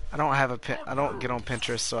 I don't have a pin. I don't get on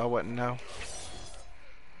Pinterest, so I wouldn't know.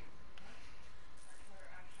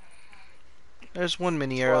 There's one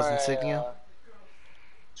mini arrows insignia.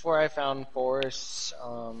 It's where I found forests.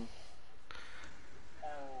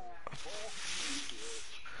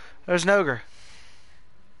 There's an ogre.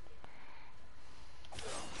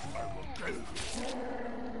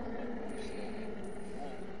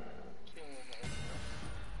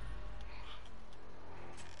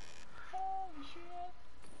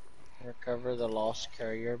 Recover the lost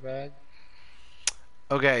carrier bag.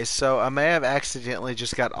 Okay, so I may have accidentally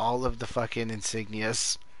just got all of the fucking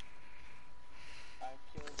insignias. I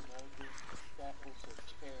killed an ogre. That was a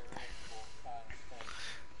terrible kind of thing.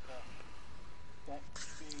 That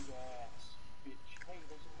big ass bitch. Hey,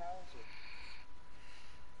 there's a Hawser.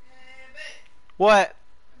 What?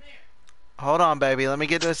 Hold on, baby. Let me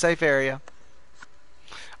get to a safe area.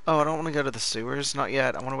 Oh, I don't want to go to the sewers. Not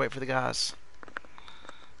yet. I want to wait for the guys.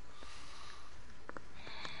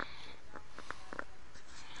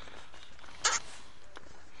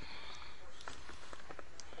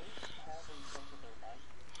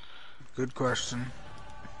 Good question.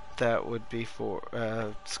 That would be for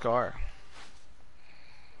Scar.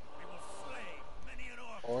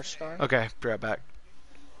 Or star? Okay, be right back.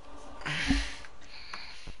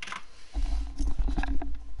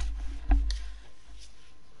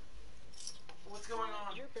 What's going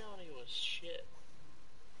on? Your bounty was shit.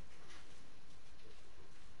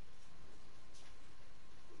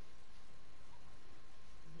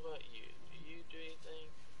 What about you? Do you do anything?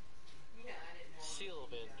 Yeah, I didn't know. Seal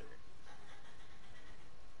vendor.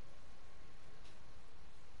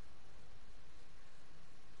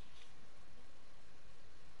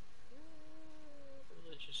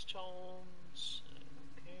 Religious tones. I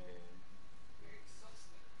don't care.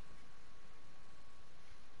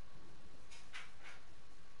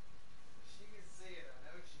 She can see it. I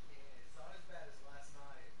know she can. It's not as bad as last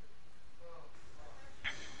night. Oh,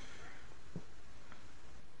 fuck.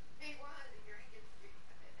 He wanted to drink his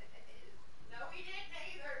No, he didn't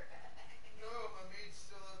either. No, my meat's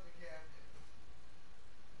still up in the cabinet.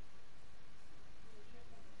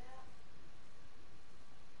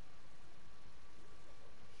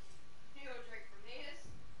 You gonna drink from this?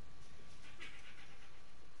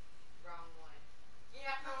 Wrong one.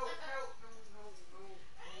 Yeah. No, no, no, no, no. Oh,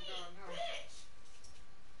 God, no. Bitch!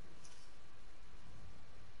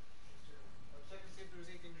 I'll check and see if there's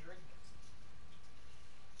anything to drink.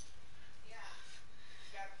 Yeah.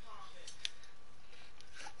 Gotta pump it.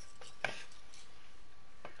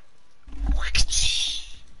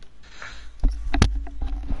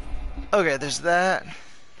 Okay, there's that.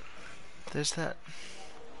 There's that.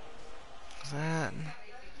 That.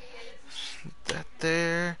 That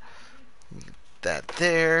there. That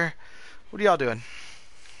there. What are y'all doing?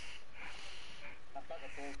 I'm about to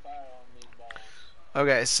throw fire on these balls.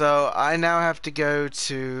 Okay, so I now have to go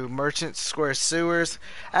to Merchant Square Sewers.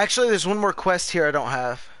 Actually, there's one more quest here I don't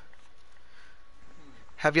have.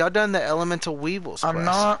 Have y'all done the Elemental Weevils quest? I'm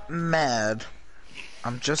not mad.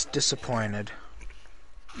 I'm just disappointed.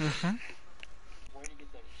 Mm-hmm. Where do you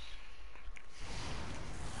get those?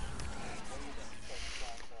 Where do you get that first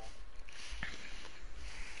fly from?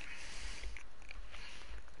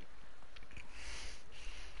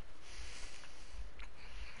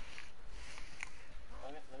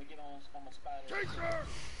 Let me get on my spider. Tinker!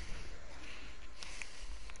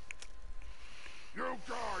 You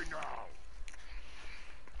die now!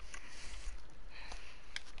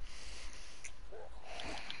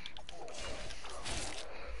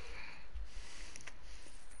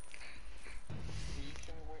 Can you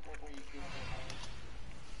show me where you get them?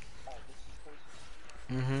 Oh, this is crazy.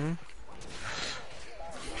 Mm-hmm.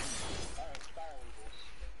 Fire weevils.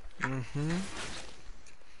 Mm-hmm.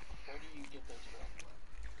 Where do you get those from?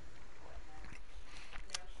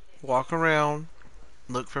 Walk around.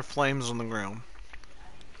 Look for flames on the ground.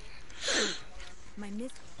 My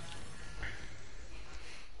miss.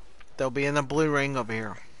 They'll be in the blue ring over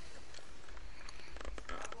here.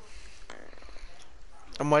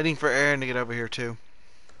 I'm waiting for Aaron to get over here too.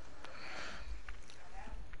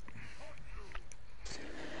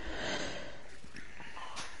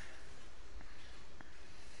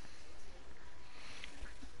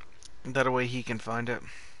 That way he can find it.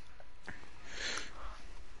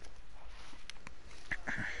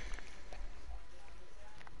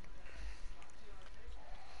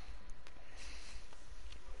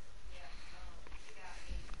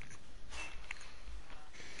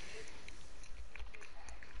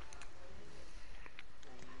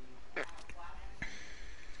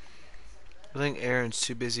 think Aaron's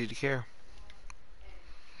too busy to care.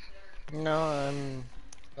 No, I'm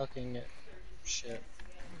fucking it. Shit.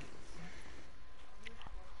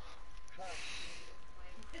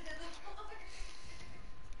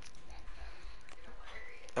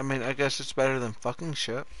 I mean, I guess it's better than fucking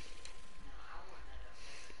shit.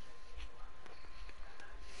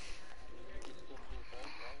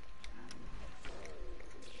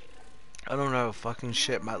 I don't know, fucking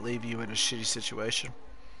shit might leave you in a shitty situation.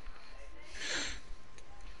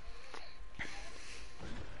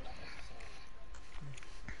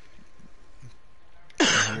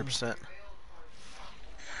 100%. I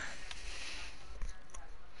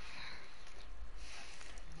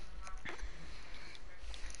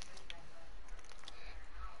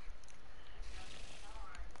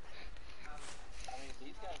mean,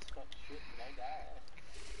 these guys fuck shit and they die.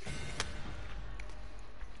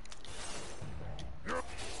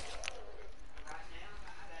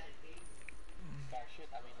 By shit,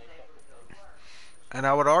 I mean they fucking. And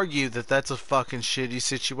I would argue that that's a fucking shitty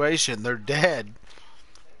situation. They're dead.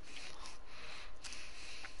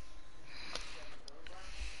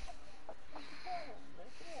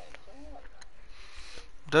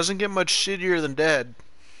 Doesn't get much shittier than dead.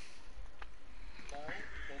 No,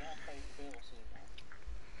 they don't pay bills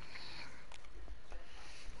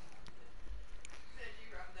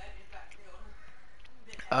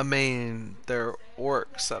anymore. I mean, they're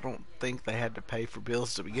orcs. I don't think they had to pay for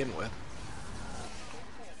bills to begin with.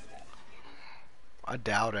 I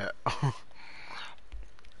doubt it.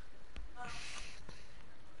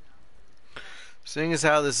 Seeing as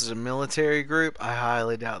how this is a military group, I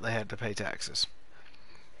highly doubt they had to pay taxes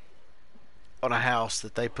on a house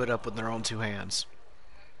that they put up with their own two hands.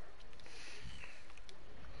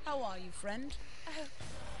 How are you, friend?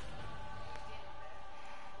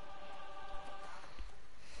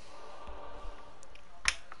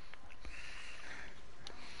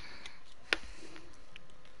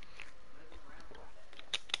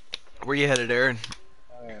 Where you headed, Aaron?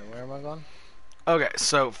 Alright, where am I going? Okay,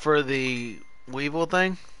 so for the Weevil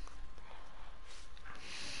thing,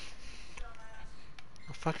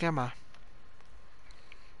 the fuck am I?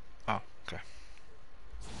 Oh, okay.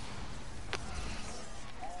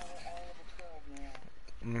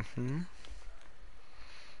 Mm-hmm.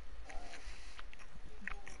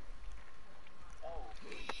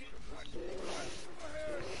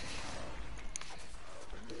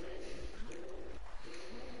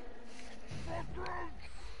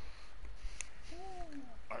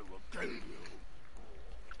 I will kill you.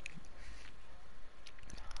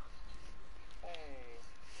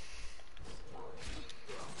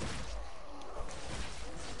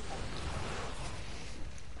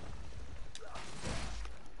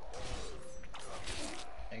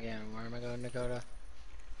 Again, where am I going, Dakota?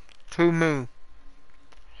 To Moon.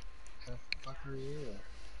 The fuck are you?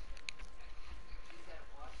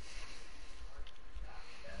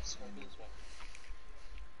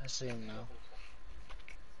 I see him now.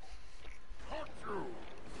 I'm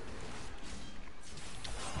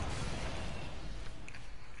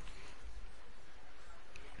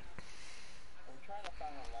trying to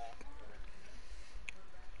find a laugh.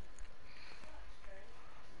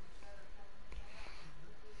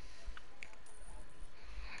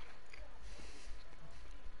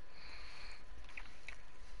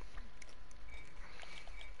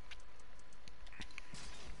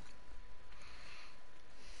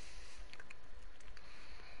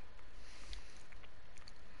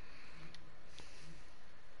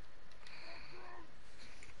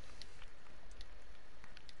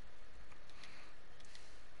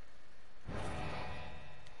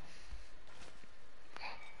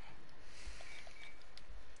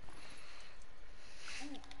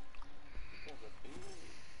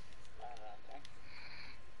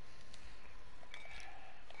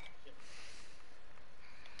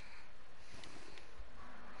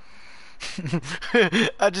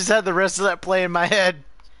 I just had the rest of that play in my head.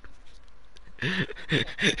 I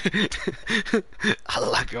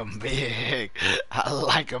like 'em big. I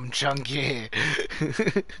like 'em chunky.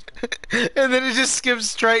 And then it just skips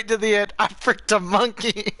straight to the end. I fricked a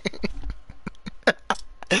monkey.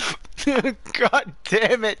 God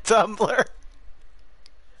damn it, Tumblr.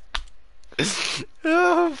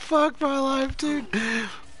 Oh, fuck my life, dude.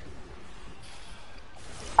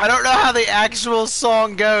 I don't know how the actual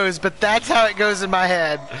song goes, but that's how it goes in my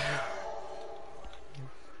head.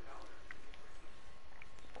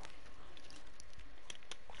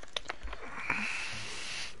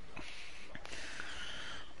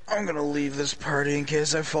 I'm gonna leave this party in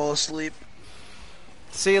case I fall asleep.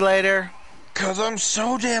 See you later. Cause I'm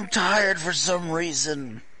so damn tired for some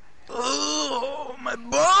reason. Oh, my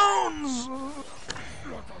bones!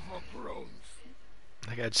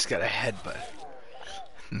 That guy just got a headbutt.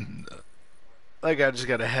 That guy just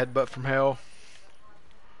got a headbutt from hell. I'm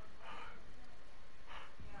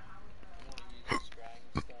gonna use this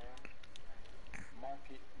dragon stone.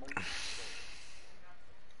 Market merchant stone.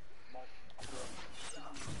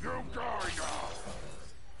 You die now!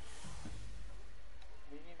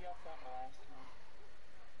 Any of y'all found the last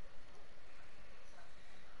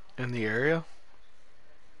one? In the area?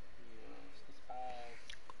 Yes, it's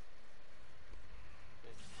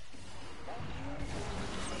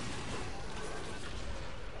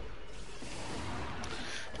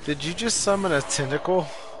Did you just summon a tentacle?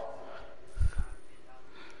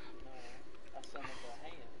 I summoned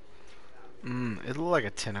a hand. It looked like a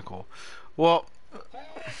tentacle. Well,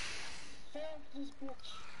 Found this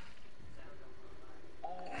bitch. Oh,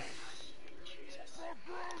 Jesus.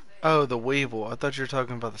 oh, the Weevil. I thought you were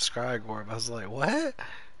talking about the Scrag Orb. I was like, what? No.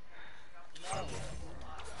 I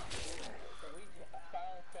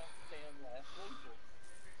finally found the damn last weevil.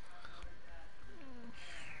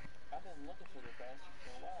 I've been looking for the bastard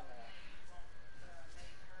for a while now.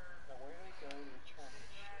 Now where do we go to return this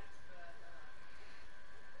shit?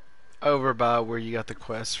 Over by where you got the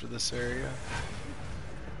quest for this area.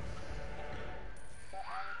 But I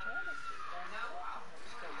returned it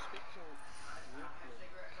to speak to Ripley.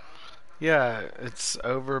 Yeah, it's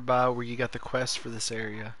over by where you got the quest for this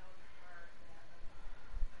area.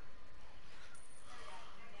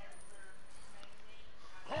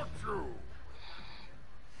 Got you!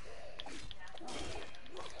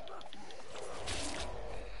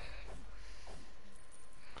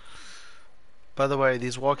 By the way,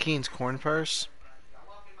 these Joaquin's corn purse.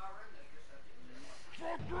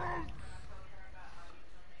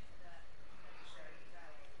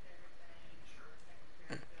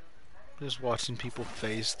 Just watching people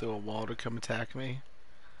phase through a wall to come attack me.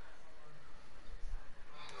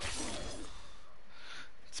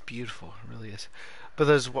 It's beautiful, it really is. But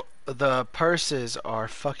the purses are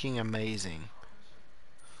fucking amazing.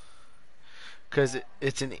 Because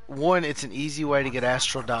it's an easy way to get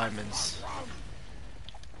astral diamonds.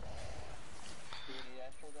 Do you need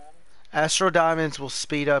astral diamonds? Astral diamonds will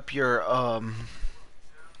speed up your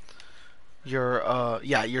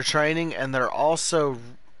training, and they're also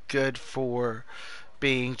good for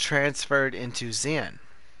being transferred into Zen,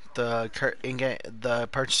 the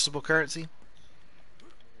purchasable currency.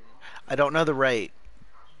 I don't know the rate,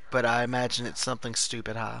 but I imagine it's something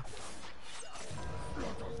stupid high.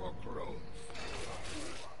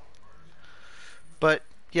 But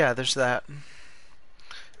yeah, there's that.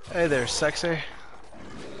 Hey there, sexy.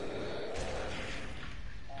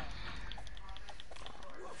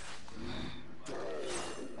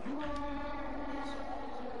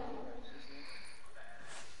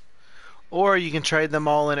 Or you can trade them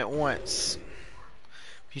all in at once.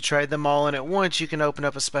 If you trade them all in at once, you can open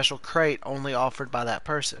up a special crate only offered by that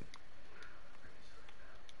person.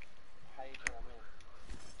 How you turn them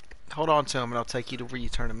in? Hold on to them and I'll take you to where you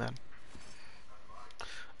turn them in.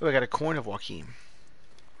 Oh, I got a coin of Joaquin.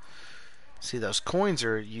 See, those coins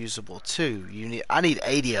are usable too. I need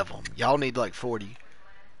 80 of them. Y'all need like 40.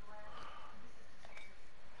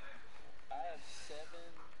 I have 7.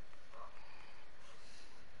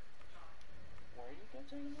 Where do you go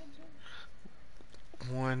turn them into?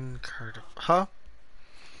 One card of... Huh?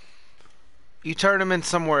 You turn them in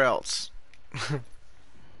somewhere else.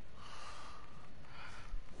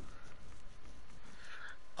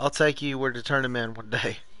 I'll take you where to turn them in one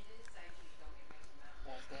day.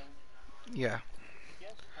 One day? Yeah.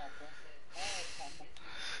 Yes, Papa. Alright, Papa.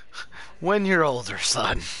 When you're older,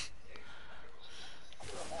 son.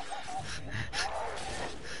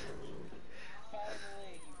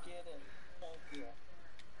 Finally, you get it. Thank you.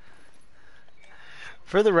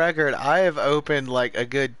 For the record, I have opened like a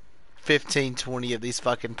good 15, 20 of these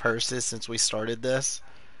fucking purses since we started this.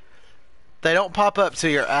 They don't pop up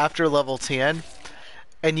till you're after level 10,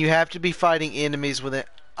 and you have to be fighting enemies with it.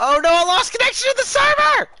 Oh no, I lost connection to the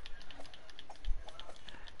server!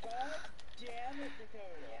 God damn it,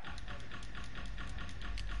 Dakota.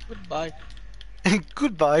 Goodbye.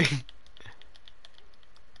 Goodbye.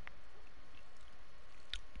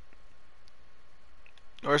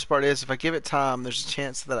 The worst part is, if I give it time, there's a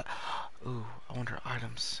chance that ooh, I wonder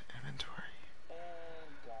items, inventory. And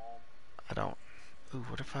gone. I don't. Ooh,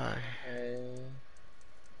 what if I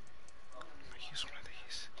use one of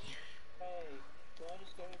these? Hey, do I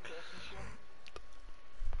just go to relationship?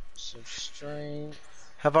 So strength.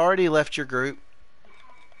 Have already left your group.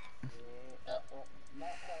 Well, not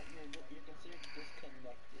quite. You're considered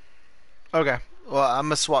disconnected. Okay. Well, I'm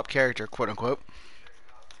gonna swap character, quote unquote.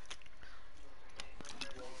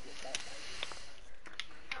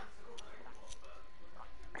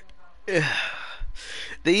 The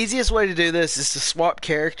easiest way to do this is to swap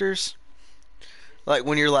characters, like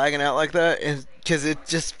when you're lagging out like that, and because it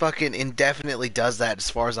just fucking indefinitely does that, as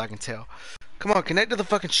far as I can tell. Come on, connect to the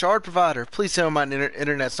fucking shard provider. Please tell me my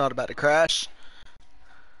internet's not about to crash.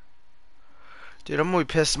 Dude, I'm gonna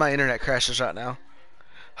be pissed if my internet crashes right now.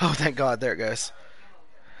 Oh, thank God. There it goes.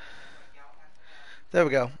 There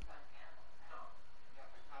we go.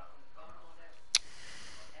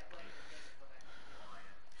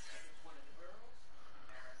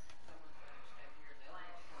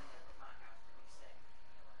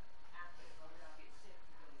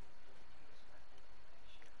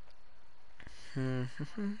 Here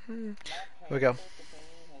we go.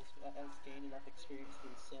 Companion has gained enough experience to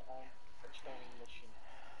be sent on a training mission.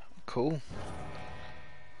 Cool.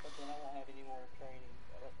 But then I won't have any more training.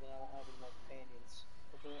 Then I won't have any more companions.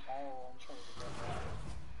 But they're all on training right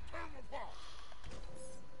now.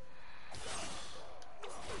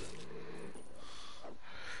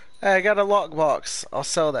 Hey, I got a lockbox. I'll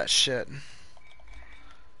sell that shit.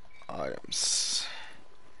 Items.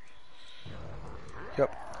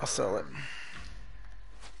 Yep, I'll sell it.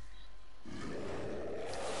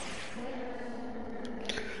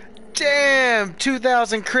 Damn!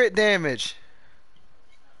 2,000 crit damage.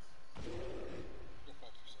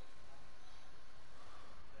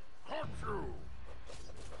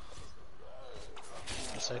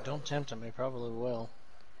 So don't tempt him, he probably will.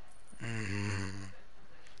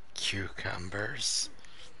 Cucumbers.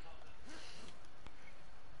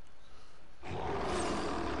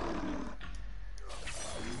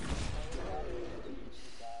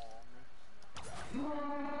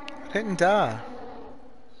 I didn't die.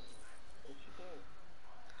 What you do?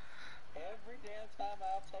 Every damn time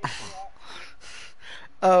I'll take you out.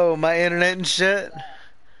 Oh, my internet and shit.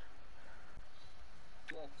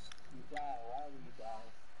 Yes, you die. Why do you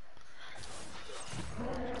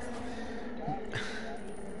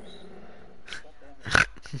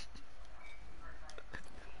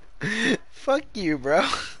die? Fuck you, bro.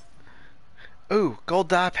 Ooh, gold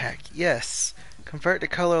dye pack. Yes. Convert to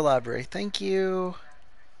color library. Thank you.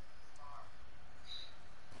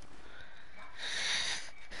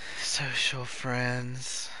 Social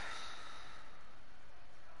friends.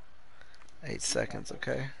 8 seconds,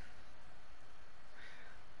 okay.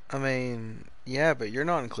 I mean, yeah, but you're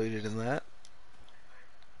not included in that.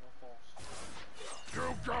 You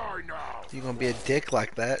die now. You gonna be a dick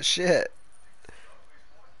like that? Shit.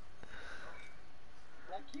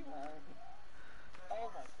 Like you are. Oh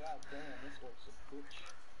my god, damn, this works a bitch.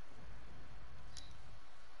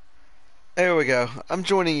 There we go. I'm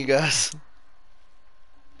joining you guys.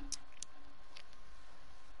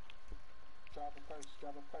 Drop a purse,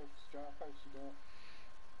 drop a purse, drop a purse, you don't.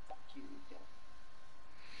 Fuck you, you don't.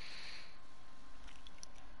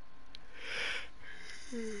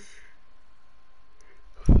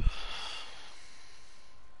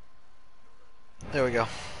 There we go.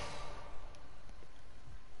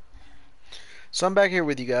 So I'm back here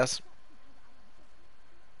with you guys.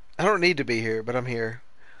 I don't need to be here, but I'm here.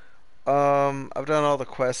 I've done all the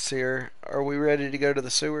quests here. Are we ready to go to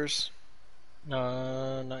the sewers?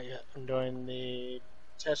 No, not yet. I'm doing the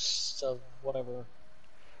tests of whatever.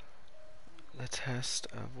 The test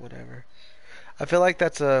of whatever. I feel like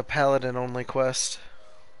that's a paladin only quest.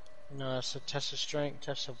 No, it's a test of strength,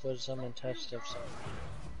 test of wisdom, and test of something.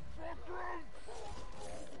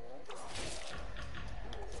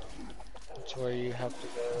 It's where you have to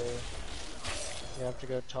go. You have to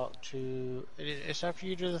go talk to. It's after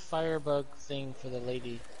you do the firebug thing for the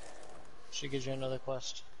lady. She gives you another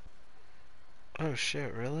quest. Oh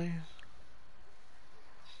shit, really?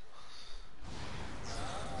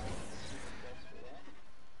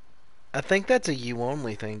 I think that's a you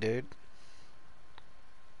only thing, dude.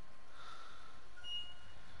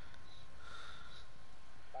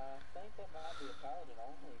 I think that might be a paladin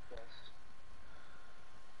only quest.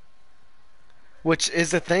 Which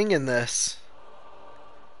is a thing in this.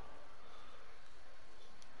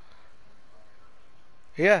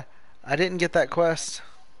 Yeah, I didn't get that quest.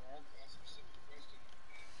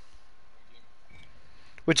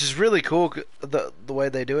 Which is really cool, the way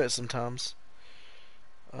they do it sometimes.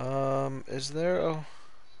 Is there a...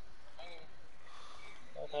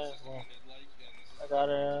 Okay, well, I got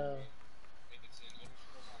a.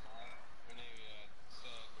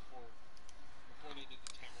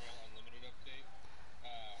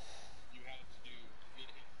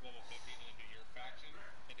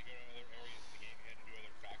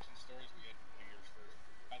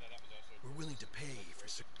 We're willing to pay for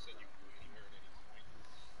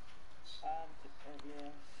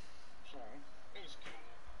Yeah. Sorry. It was cool.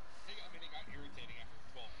 I mean, it got irritating after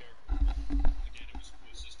 12 characters. Again, it was a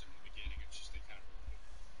cool system to begin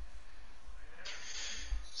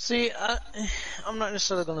See, I'm not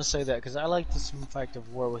necessarily going to say that because I like the simple fact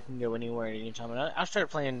of where we can go anywhere at any time, and I started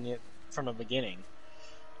playing it from the beginning.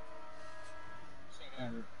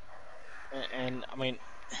 And I mean,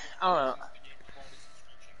 I don't know.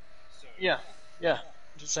 Yeah, yeah,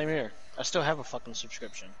 same here. I still have a fucking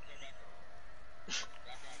subscription.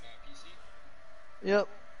 Yep.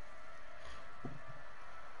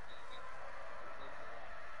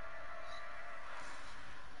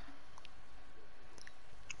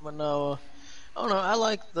 But no, I don't know. I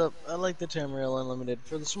like the Tamriel Unlimited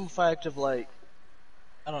for the simple fact of like,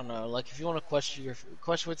 I don't know, like if you want to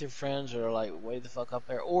quest with your friends or like way the fuck up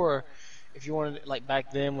there, or if you wanted like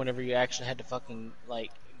back then whenever you actually had to fucking like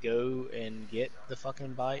go and get the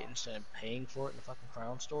fucking bite instead of paying for it in the fucking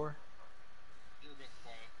Crown store.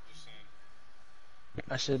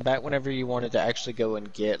 I said back whenever you wanted to actually go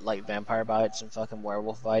and get like vampire bites and fucking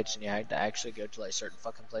werewolf bites, and you had to actually go to like certain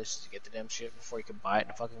fucking places to get the damn shit before you could buy it in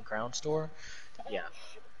a fucking Crown store. Yeah.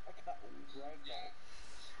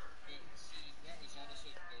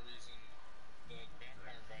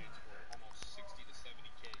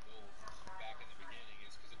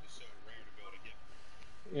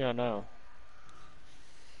 Yeah, no.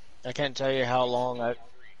 I can't tell you how long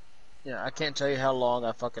I can't tell you how long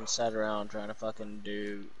I fucking sat around trying to fucking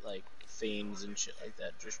do like fiends and shit like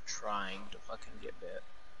that, just trying to fucking get bit.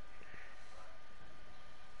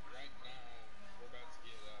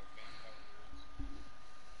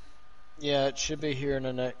 Yeah, it should be here in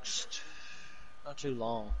the next, not too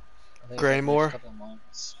long. I think like next Greymore? couple of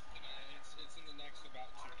months.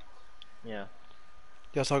 Yeah.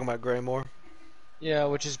 Y'all talking about Greymore? Yeah,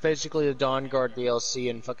 which is basically the Dawn Guard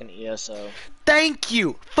DLC and fucking ESO. Thank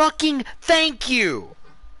you! Fucking thank you!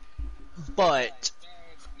 But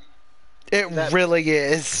It that really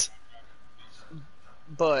is.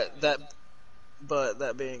 but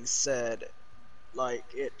that being said, like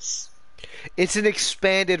It's an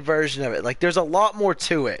expanded version of it. Like, there's a lot more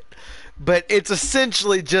to it. But it's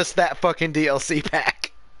essentially just that fucking DLC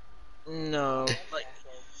pack. no, like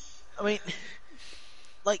I mean,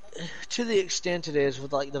 like to the extent it is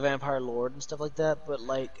with like the Vampire Lord and stuff like that, but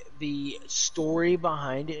like the story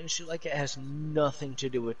behind it and shit like it has nothing to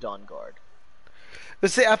do with Dawn Guard.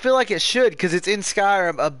 But see, I feel like it should, because it's in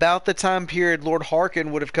Skyrim about the time period Lord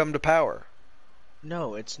Harkin would have come to power.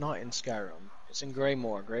 No, it's not in Skyrim. It's in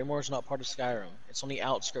Greymore. Greymore's not part of Skyrim. It's on the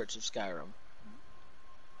outskirts of Skyrim.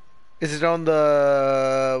 Is it on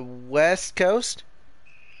the west coast?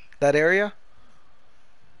 That area?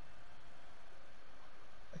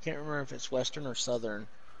 I can't remember if it's western or southern.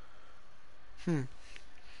 Hold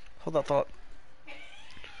that thought.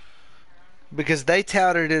 Because they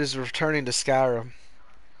touted it as returning to Skyrim.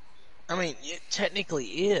 I mean, it technically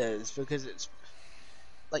is because it's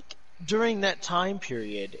like during that time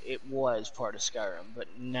period it was part of Skyrim, but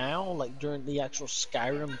now like during the actual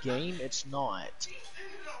Skyrim game it's not.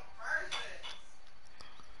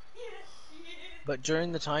 But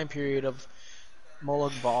during the time period of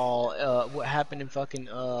Molag Bal, what happened in fucking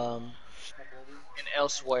and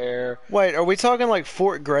elsewhere. Wait, are we talking like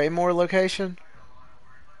Fort Greymore location?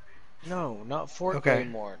 No, not Fort Okay.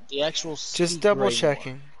 Greymore. The actual city Just double Greymore.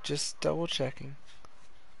 checking. Just double checking.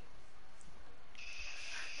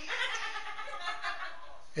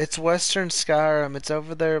 It's Western Skyrim. It's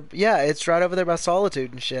over there. Yeah, it's right over there by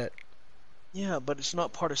Solitude and shit. Yeah, but it's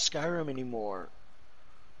not part of Skyrim anymore.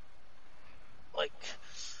 Like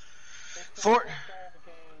Fort.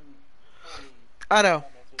 I know.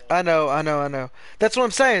 That's what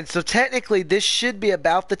I'm saying. So technically, this should be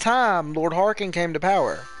about the time Lord Harkin came to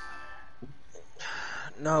power.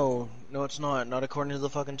 No, it's not. Not according to the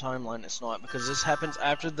fucking timeline. It's not because this happens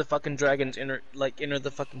after the fucking dragons enter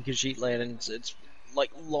the fucking Khajiit land, and it's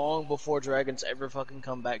like long before dragons ever fucking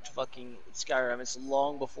come back to fucking Skyrim. It's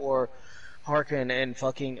long before Harkin and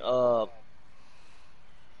fucking what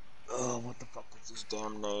the fuck is his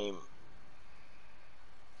damn name?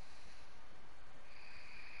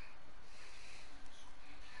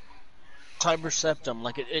 Tiber Septim.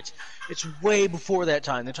 Like it's way before that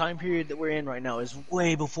time. The time period that we're in right now is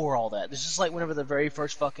way before all that. This is like whenever the very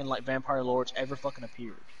first fucking like vampire lords ever fucking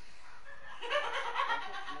appeared.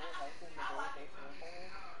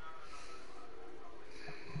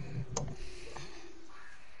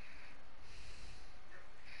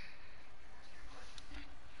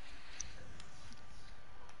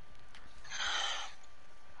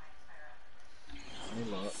 Let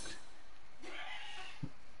me look.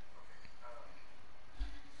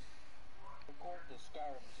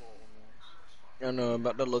 I know, I'm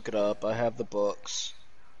about to look it up. I have the books.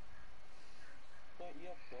 But you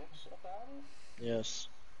have books about it? Yes.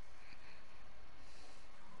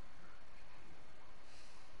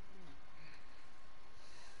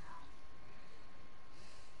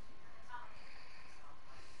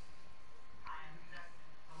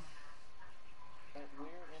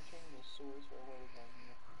 boys were waiting on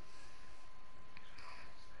you.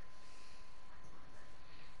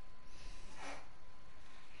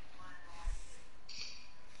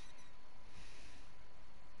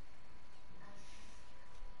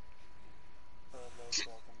 Hello,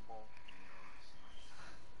 Dragon Ball.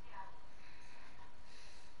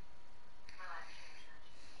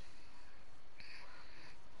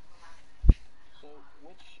 So,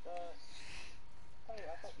 which, hey,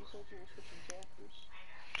 I thought you said you were switching characters.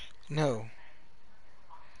 No.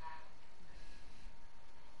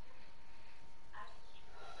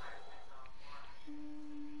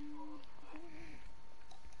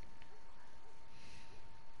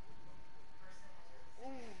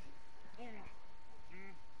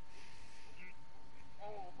 Oh,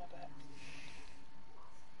 my bad.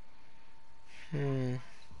 Hmm.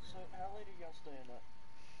 So, how late are y'all staying up?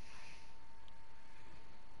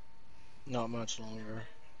 Not much longer.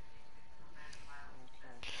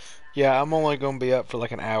 Okay. Yeah, I'm only gonna be up for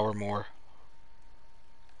like an hour more.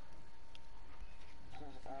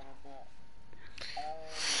 Because I'm about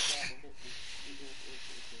to hit this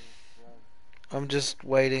run. I'm just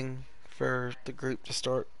waiting for the group to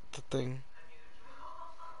start the thing.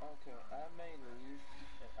 Okay, I may leave,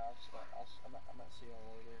 and I might see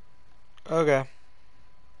y'all later. Okay.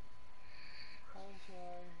 I'm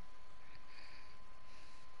sorry.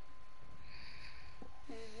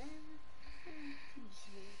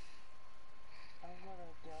 I'm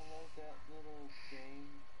gonna download that little game,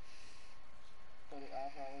 but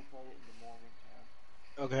I'll probably play it in the morning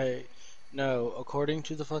time. Okay, no, according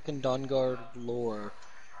to the fucking Dawnguard lore,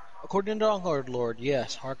 according to Dawnguard lore,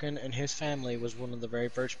 yes, Harkon and his family was one of the very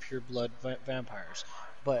first pure blood vampires.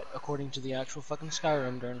 But according to the actual fucking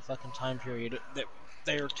Skyrim during the fucking time period that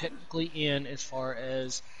they are technically in, as far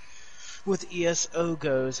as with ESO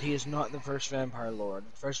goes, he is not the first vampire lord.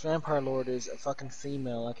 The first vampire lord is a fucking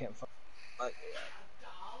female. I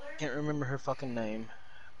can't remember her fucking name,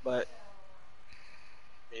 but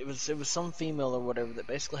it was some female or whatever that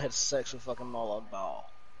basically had sex with fucking Molag Bal.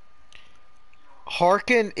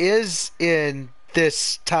 Harkin is in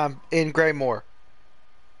this time in Greymore.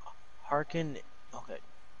 Harkin, okay.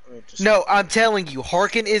 Let me just, No, I'm telling you,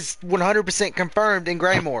 Harkin is 100% confirmed in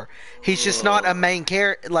Greymore. He's just not a main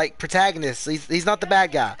character, like protagonist. He's not the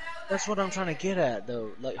bad guy. that's what I'm trying to get at,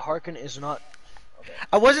 though. Like Harkin is not. Okay.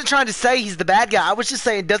 I wasn't trying to say he's the bad guy. I was just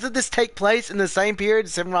saying, doesn't this take place in the same period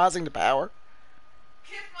as him rising to power?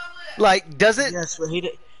 Like, does it? Yes, but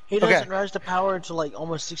he Okay. doesn't rise to power until like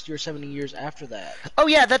almost 60 or 70 years after that. Oh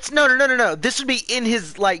yeah, that's no. This would be in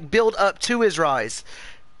his like build up to his rise.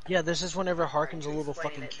 Yeah, this is whenever Harkin's a little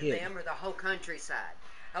fucking It to kid. them or the whole countryside.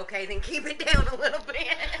 Okay, then keep it down a little bit.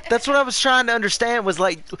 That's what I was trying to understand. Was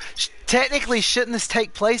like, technically, shouldn't this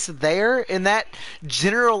take place there in that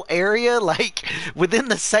general area, like within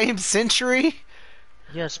the same century?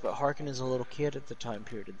 Yes, but Harkin is a little kid at the time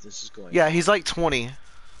period that this is going. Yeah, he's like 20.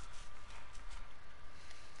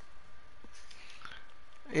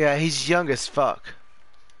 Yeah, he's young as fuck.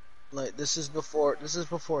 Like this is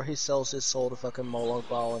before he sells his soul to fucking Molag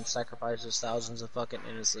Bal and sacrifices thousands of fucking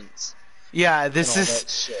innocents. Yeah, And this all is that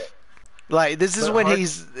shit. like this is But when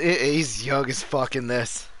he's young as fuck in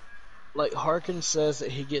this. Like Harkin says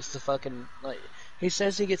that he gets the fucking he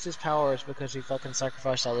says he gets his powers because he fucking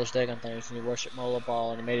sacrificed all those Dagon things and he worshipped Molag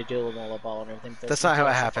Bal and he made a deal with Molag Bal and everything. But That's not how it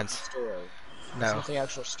the actual happens. fucking story. That's No. not the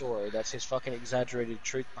actual story. That's his fucking exaggerated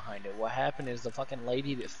truth behind it. What happened is the fucking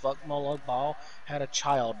lady that fucked Molag Bal had a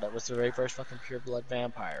child that was the very first fucking pure blood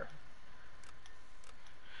vampire.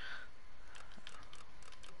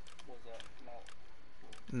 Was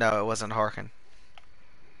that No, it wasn't Harkin.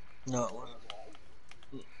 No, it wasn't.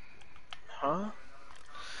 Huh?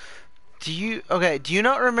 Do you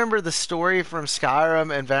not remember the story from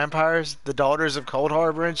Skyrim and vampires, the daughters of Cold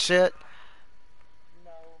Harbor and shit?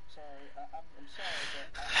 No, I'm sorry. I'm sorry,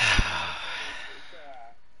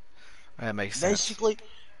 but That makes sense.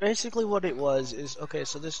 Basically what it was is, okay,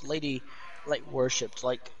 so this lady worshipped,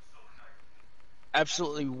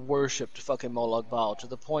 absolutely worshipped fucking Molag Bal to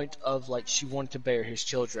the point of she wanted to bear his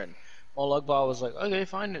children. Molag Bal was like, okay,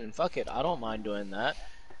 fine, and fuck it, I don't mind doing that.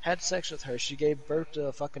 Had sex with her. She gave birth to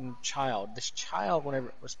a fucking child. This child, whenever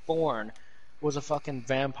it was born, was a fucking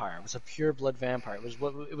vampire. It was a pure blood vampire. It was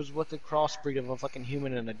what the crossbreed of a fucking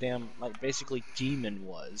human and a damn basically demon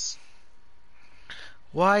was.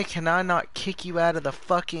 Why can I not kick you out of the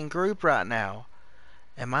fucking group right now?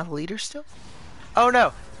 Am I the leader still? Oh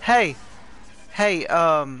no. Hey,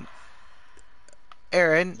 Aaron.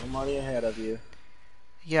 I'm already ahead of you.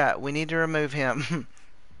 Yeah, we need to remove him.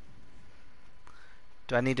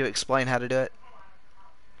 Do I need to explain how to do it?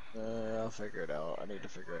 I'll figure it out. I need to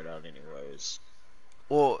figure it out anyways.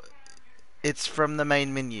 Well, It's from the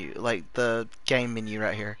main menu, like the game menu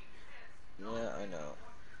right here. Yeah, I know.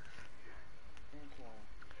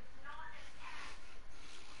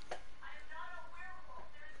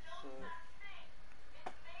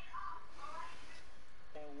 Okay.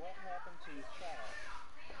 So, and what happened to your child?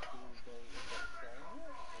 Did they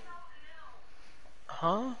end up killing it?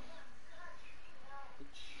 Huh? The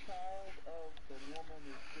child of the woman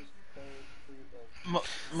who just buried fruit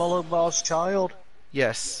of... Mulligbaugh's child?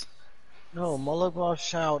 Yes. No, Mulligbaugh's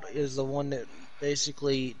child is the one that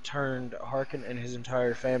basically turned Harkin and his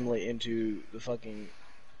entire family into the fucking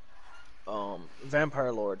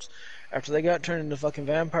vampire lords. After they got turned into fucking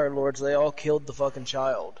vampire lords, they all killed the fucking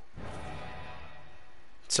child.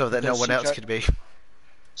 So that no Because one she else tried- could be.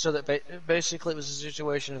 So that basically it was a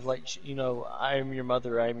situation of like, you know, I am your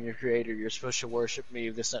mother, I am your creator, you're supposed to worship me,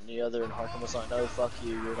 this, that, and the other, and Harkin was like, no, fuck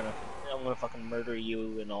you, I'm gonna fucking murder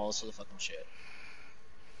you, and all this other fucking shit.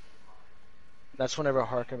 That's whenever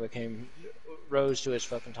Harkin rose to his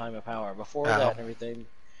fucking time of power. Before Ow. that and everything,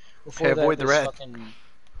 before Okay, that, avoid the red.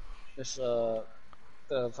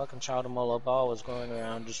 The fucking child of Mulligbaugh's was going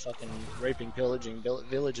around just fucking raping, pillaging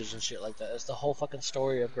villages and shit like that. That's the whole fucking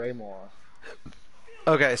story of Greymoor.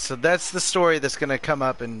 Okay, so that's the story that's going to come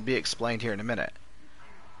up and be explained here in a minute.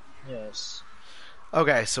 Yes.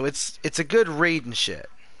 Okay, so it's a good read and shit.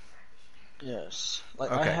 Yes. Like,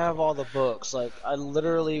 I Okay. have all the books. Like, I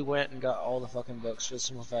literally went and got all the fucking books for the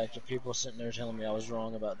simple fact of people sitting there telling me I was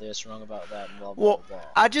wrong about this, wrong about that, and blah, blah, Well, blah.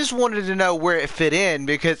 I just wanted to know where it fit in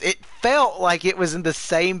because it felt like it was in the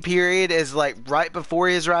same period as like right before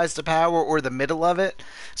his rise to power or the middle of it.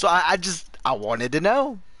 So I wanted to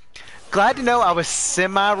know. Glad to know I was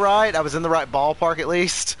semi right. I was in the right ballpark at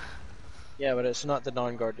least. Yeah, but it's not the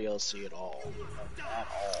Dawnguard DLC at all. Like, at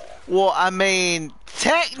all. Well, I mean,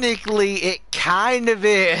 technically it kind of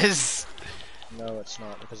is. No, it's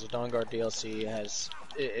not, because the Dawnguard DLC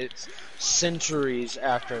it's centuries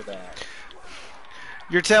after that.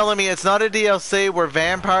 You're telling me it's not a DLC where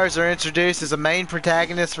vampires are introduced as a main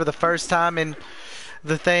protagonist for the first time in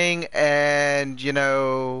the thing, and you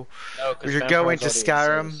know, No, 'cause you're going to vampires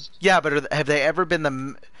already Skyrim? exist. Yeah, but have they ever been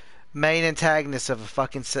the main antagonist of a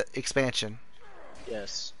fucking expansion?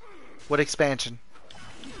 Yes. What expansion?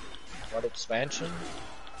 What expansion?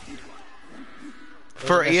 It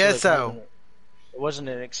For wasn't necessarily ESO. kind of It wasn't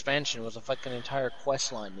an expansion, it was a fucking entire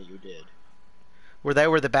quest line that you did. Where they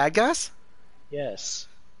were the bad guys? Yes.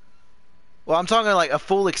 Well, I'm talking like a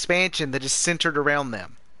full expansion that is centered around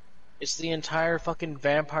them. It's the entire fucking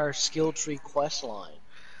vampire skill tree quest line.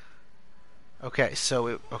 Okay,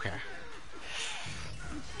 so okay.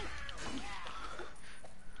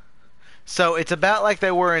 So it's about like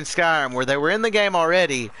they were in Skyrim, where they were in the game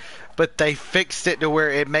already, but they fixed it to where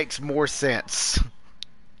it makes more sense.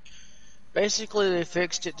 Basically, they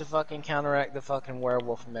fixed it to fucking counteract the fucking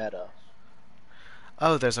werewolf meta.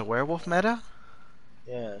 Oh, there's a werewolf meta?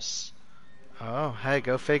 Yes. Oh, hey,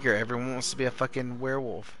 go figure. Everyone wants to be a fucking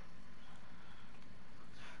werewolf.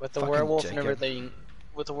 With the Fucking werewolf Jacob. and everything,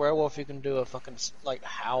 with the werewolf you can do a fucking like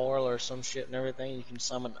howl or some shit and everything. You can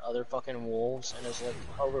summon other fucking wolves, and it's like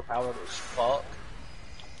overpowered as fuck.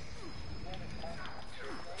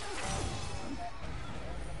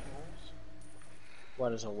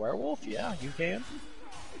 What is a werewolf? Yeah, you can.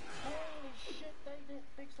 Holy shit, they didn't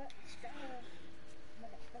fix that in Skyrim.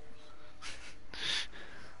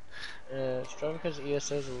 Motherfuckers. It's probably because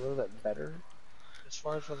ESO is a little bit better as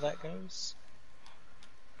far as what that goes.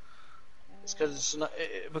 It's because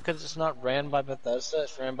it's not ran by Bethesda.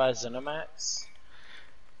 It's ran by ZeniMax,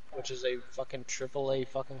 which is a fucking AAA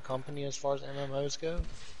fucking company as far as MMOs go.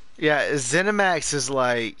 Yeah, ZeniMax is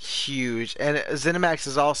like huge, and ZeniMax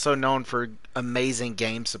is also known for amazing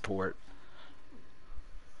game support.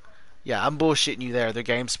 Yeah, I'm bullshitting you there. Their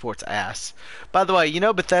game support's ass. By the way, you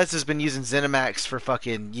know Bethesda's been using ZeniMax for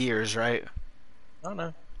fucking years, right? I don't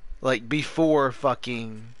know. Like before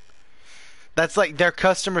fucking. That's like their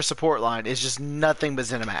customer support line is just nothing but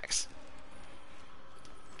ZeniMax.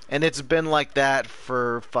 And it's been like that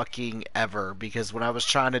for fucking ever, because when I was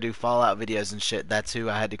trying to do Fallout videos and shit, that's who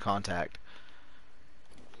I had to contact.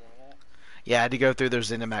 Yeah, I had to go through their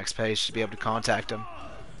ZeniMax page to be able to contact them.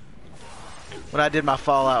 When I did my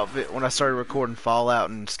Fallout, when I started recording Fallout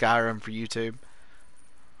and Skyrim for YouTube.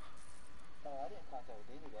 Oh, I didn't contact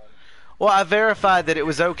with anybody. Well, I verified that it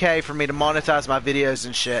was okay for me to monetize my videos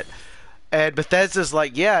and shit. And Bethesda's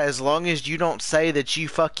like, yeah, as long as you don't say that you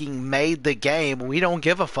fucking made the game, we don't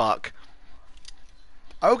give a fuck.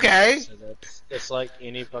 Okay. So it's like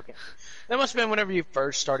any fucking. That must have been whenever you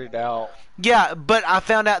first started out. Yeah, but I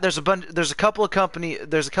found out there's a couple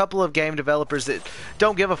of game developers that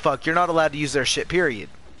don't give a fuck. You're not allowed to use their shit, period.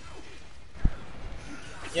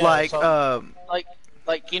 Yeah, like, so, like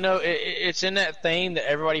it's in that thing that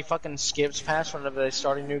everybody fucking skips past whenever they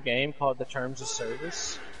start a new game called the Terms of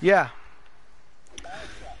Service. yeah,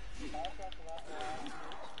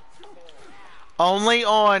 only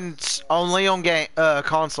on game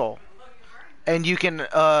console, and you can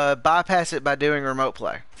bypass it by doing remote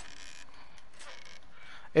play.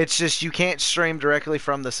 It's just you can't stream directly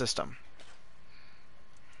from the system.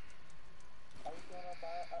 Are you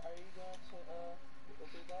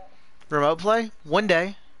gonna do that? Remote play? One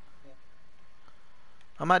day.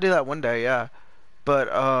 I might do that one day, yeah. But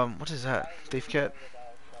what is that? Thief kit?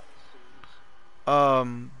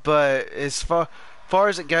 But as far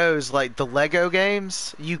as it goes, like the Lego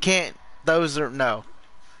games, you can't. Those are no.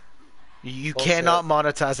 You Bullshit. cannot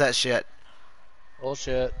monetize that shit.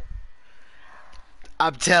 Bullshit.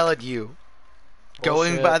 I'm telling you.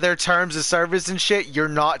 Going Bullshit. by their terms of service and shit, you're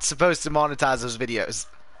not supposed to monetize those videos.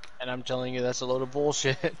 And I'm telling you, that's a load of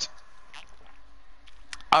bullshit.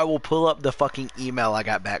 I will pull up the fucking email I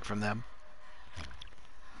got back from them.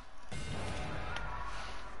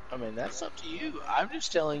 I mean, that's up to you. I'm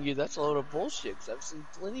just telling you that's a load of bullshit, because I've seen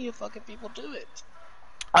plenty of fucking people do it.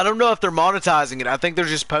 I don't know if they're monetizing it. I think they're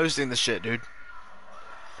just posting the shit, dude.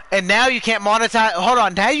 And now you can't monetize. Hold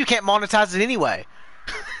on, now you can't monetize it anyway.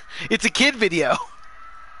 It's a kid video.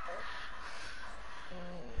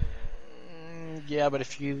 Yeah, but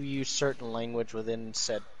if you use certain language within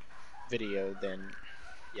said video, then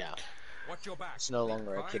yeah, Watch your back. it's no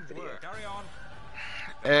longer a kid Fine video. work. Carry on.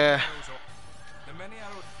 Eh. The many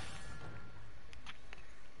arrows.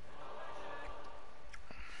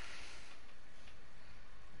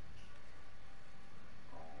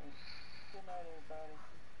 Good night, everybody.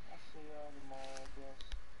 I'll see y'all tomorrow,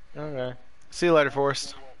 I guess. Okay. See you later,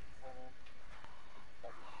 Forrest.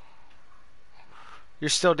 You're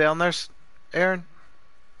still down there, Aaron?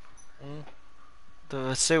 Mm.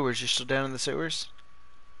 The sewers. You're still down in the sewers?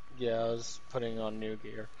 Yeah, I was putting on new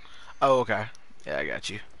gear. Oh, okay. Yeah, I got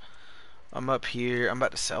you. I'm up here. I'm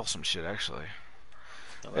about to sell some shit, actually.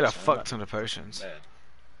 I got a fuck ton of potions.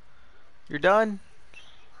 You're done?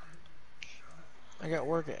 I got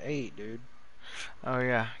work at 8, dude. Oh,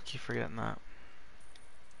 yeah. I keep forgetting that.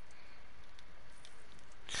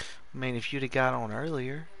 I mean, if you'd have got on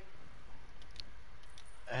earlier.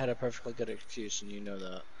 I had a perfectly good excuse, and you know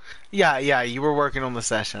that. Yeah, you were working on the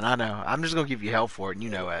session. I know. I'm just going to give you hell for it, and you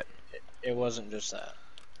know it. It wasn't just that.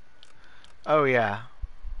 Oh, yeah.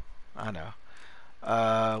 I know.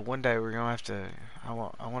 One day we're going to have to... I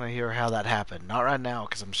want to hear how that happened. Not right now,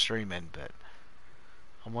 because I'm streaming, but...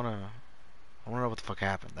 I want to know what the fuck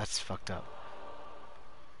happened. That's fucked up.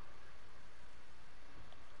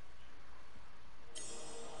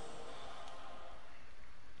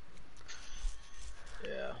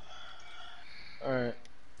 Yeah. Alright.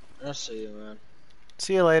 I'll see you, man.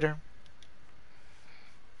 See you later.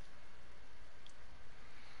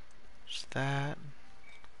 Just that.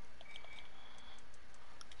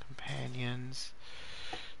 Companions.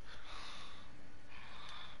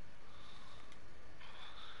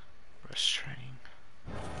 Rush training.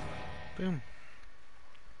 Boom.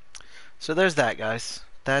 So there's that, guys.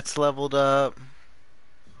 That's leveled up.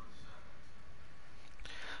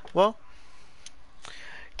 Well,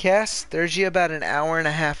 Cass, there's you about an hour and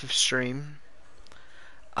a half of stream.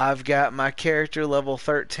 I've got my character level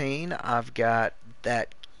 13. I've got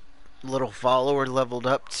that little follower leveled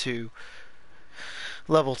up to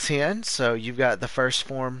level 10. So you've got the first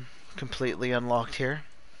form completely unlocked here.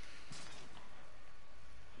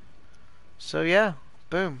 So yeah,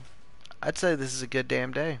 boom. I'd say this is a good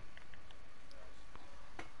damn day.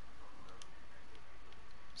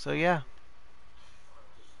 So yeah.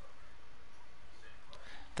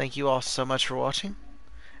 Thank you all so much for watching,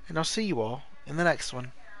 and I'll see you all in the next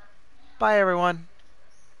one. Bye everyone.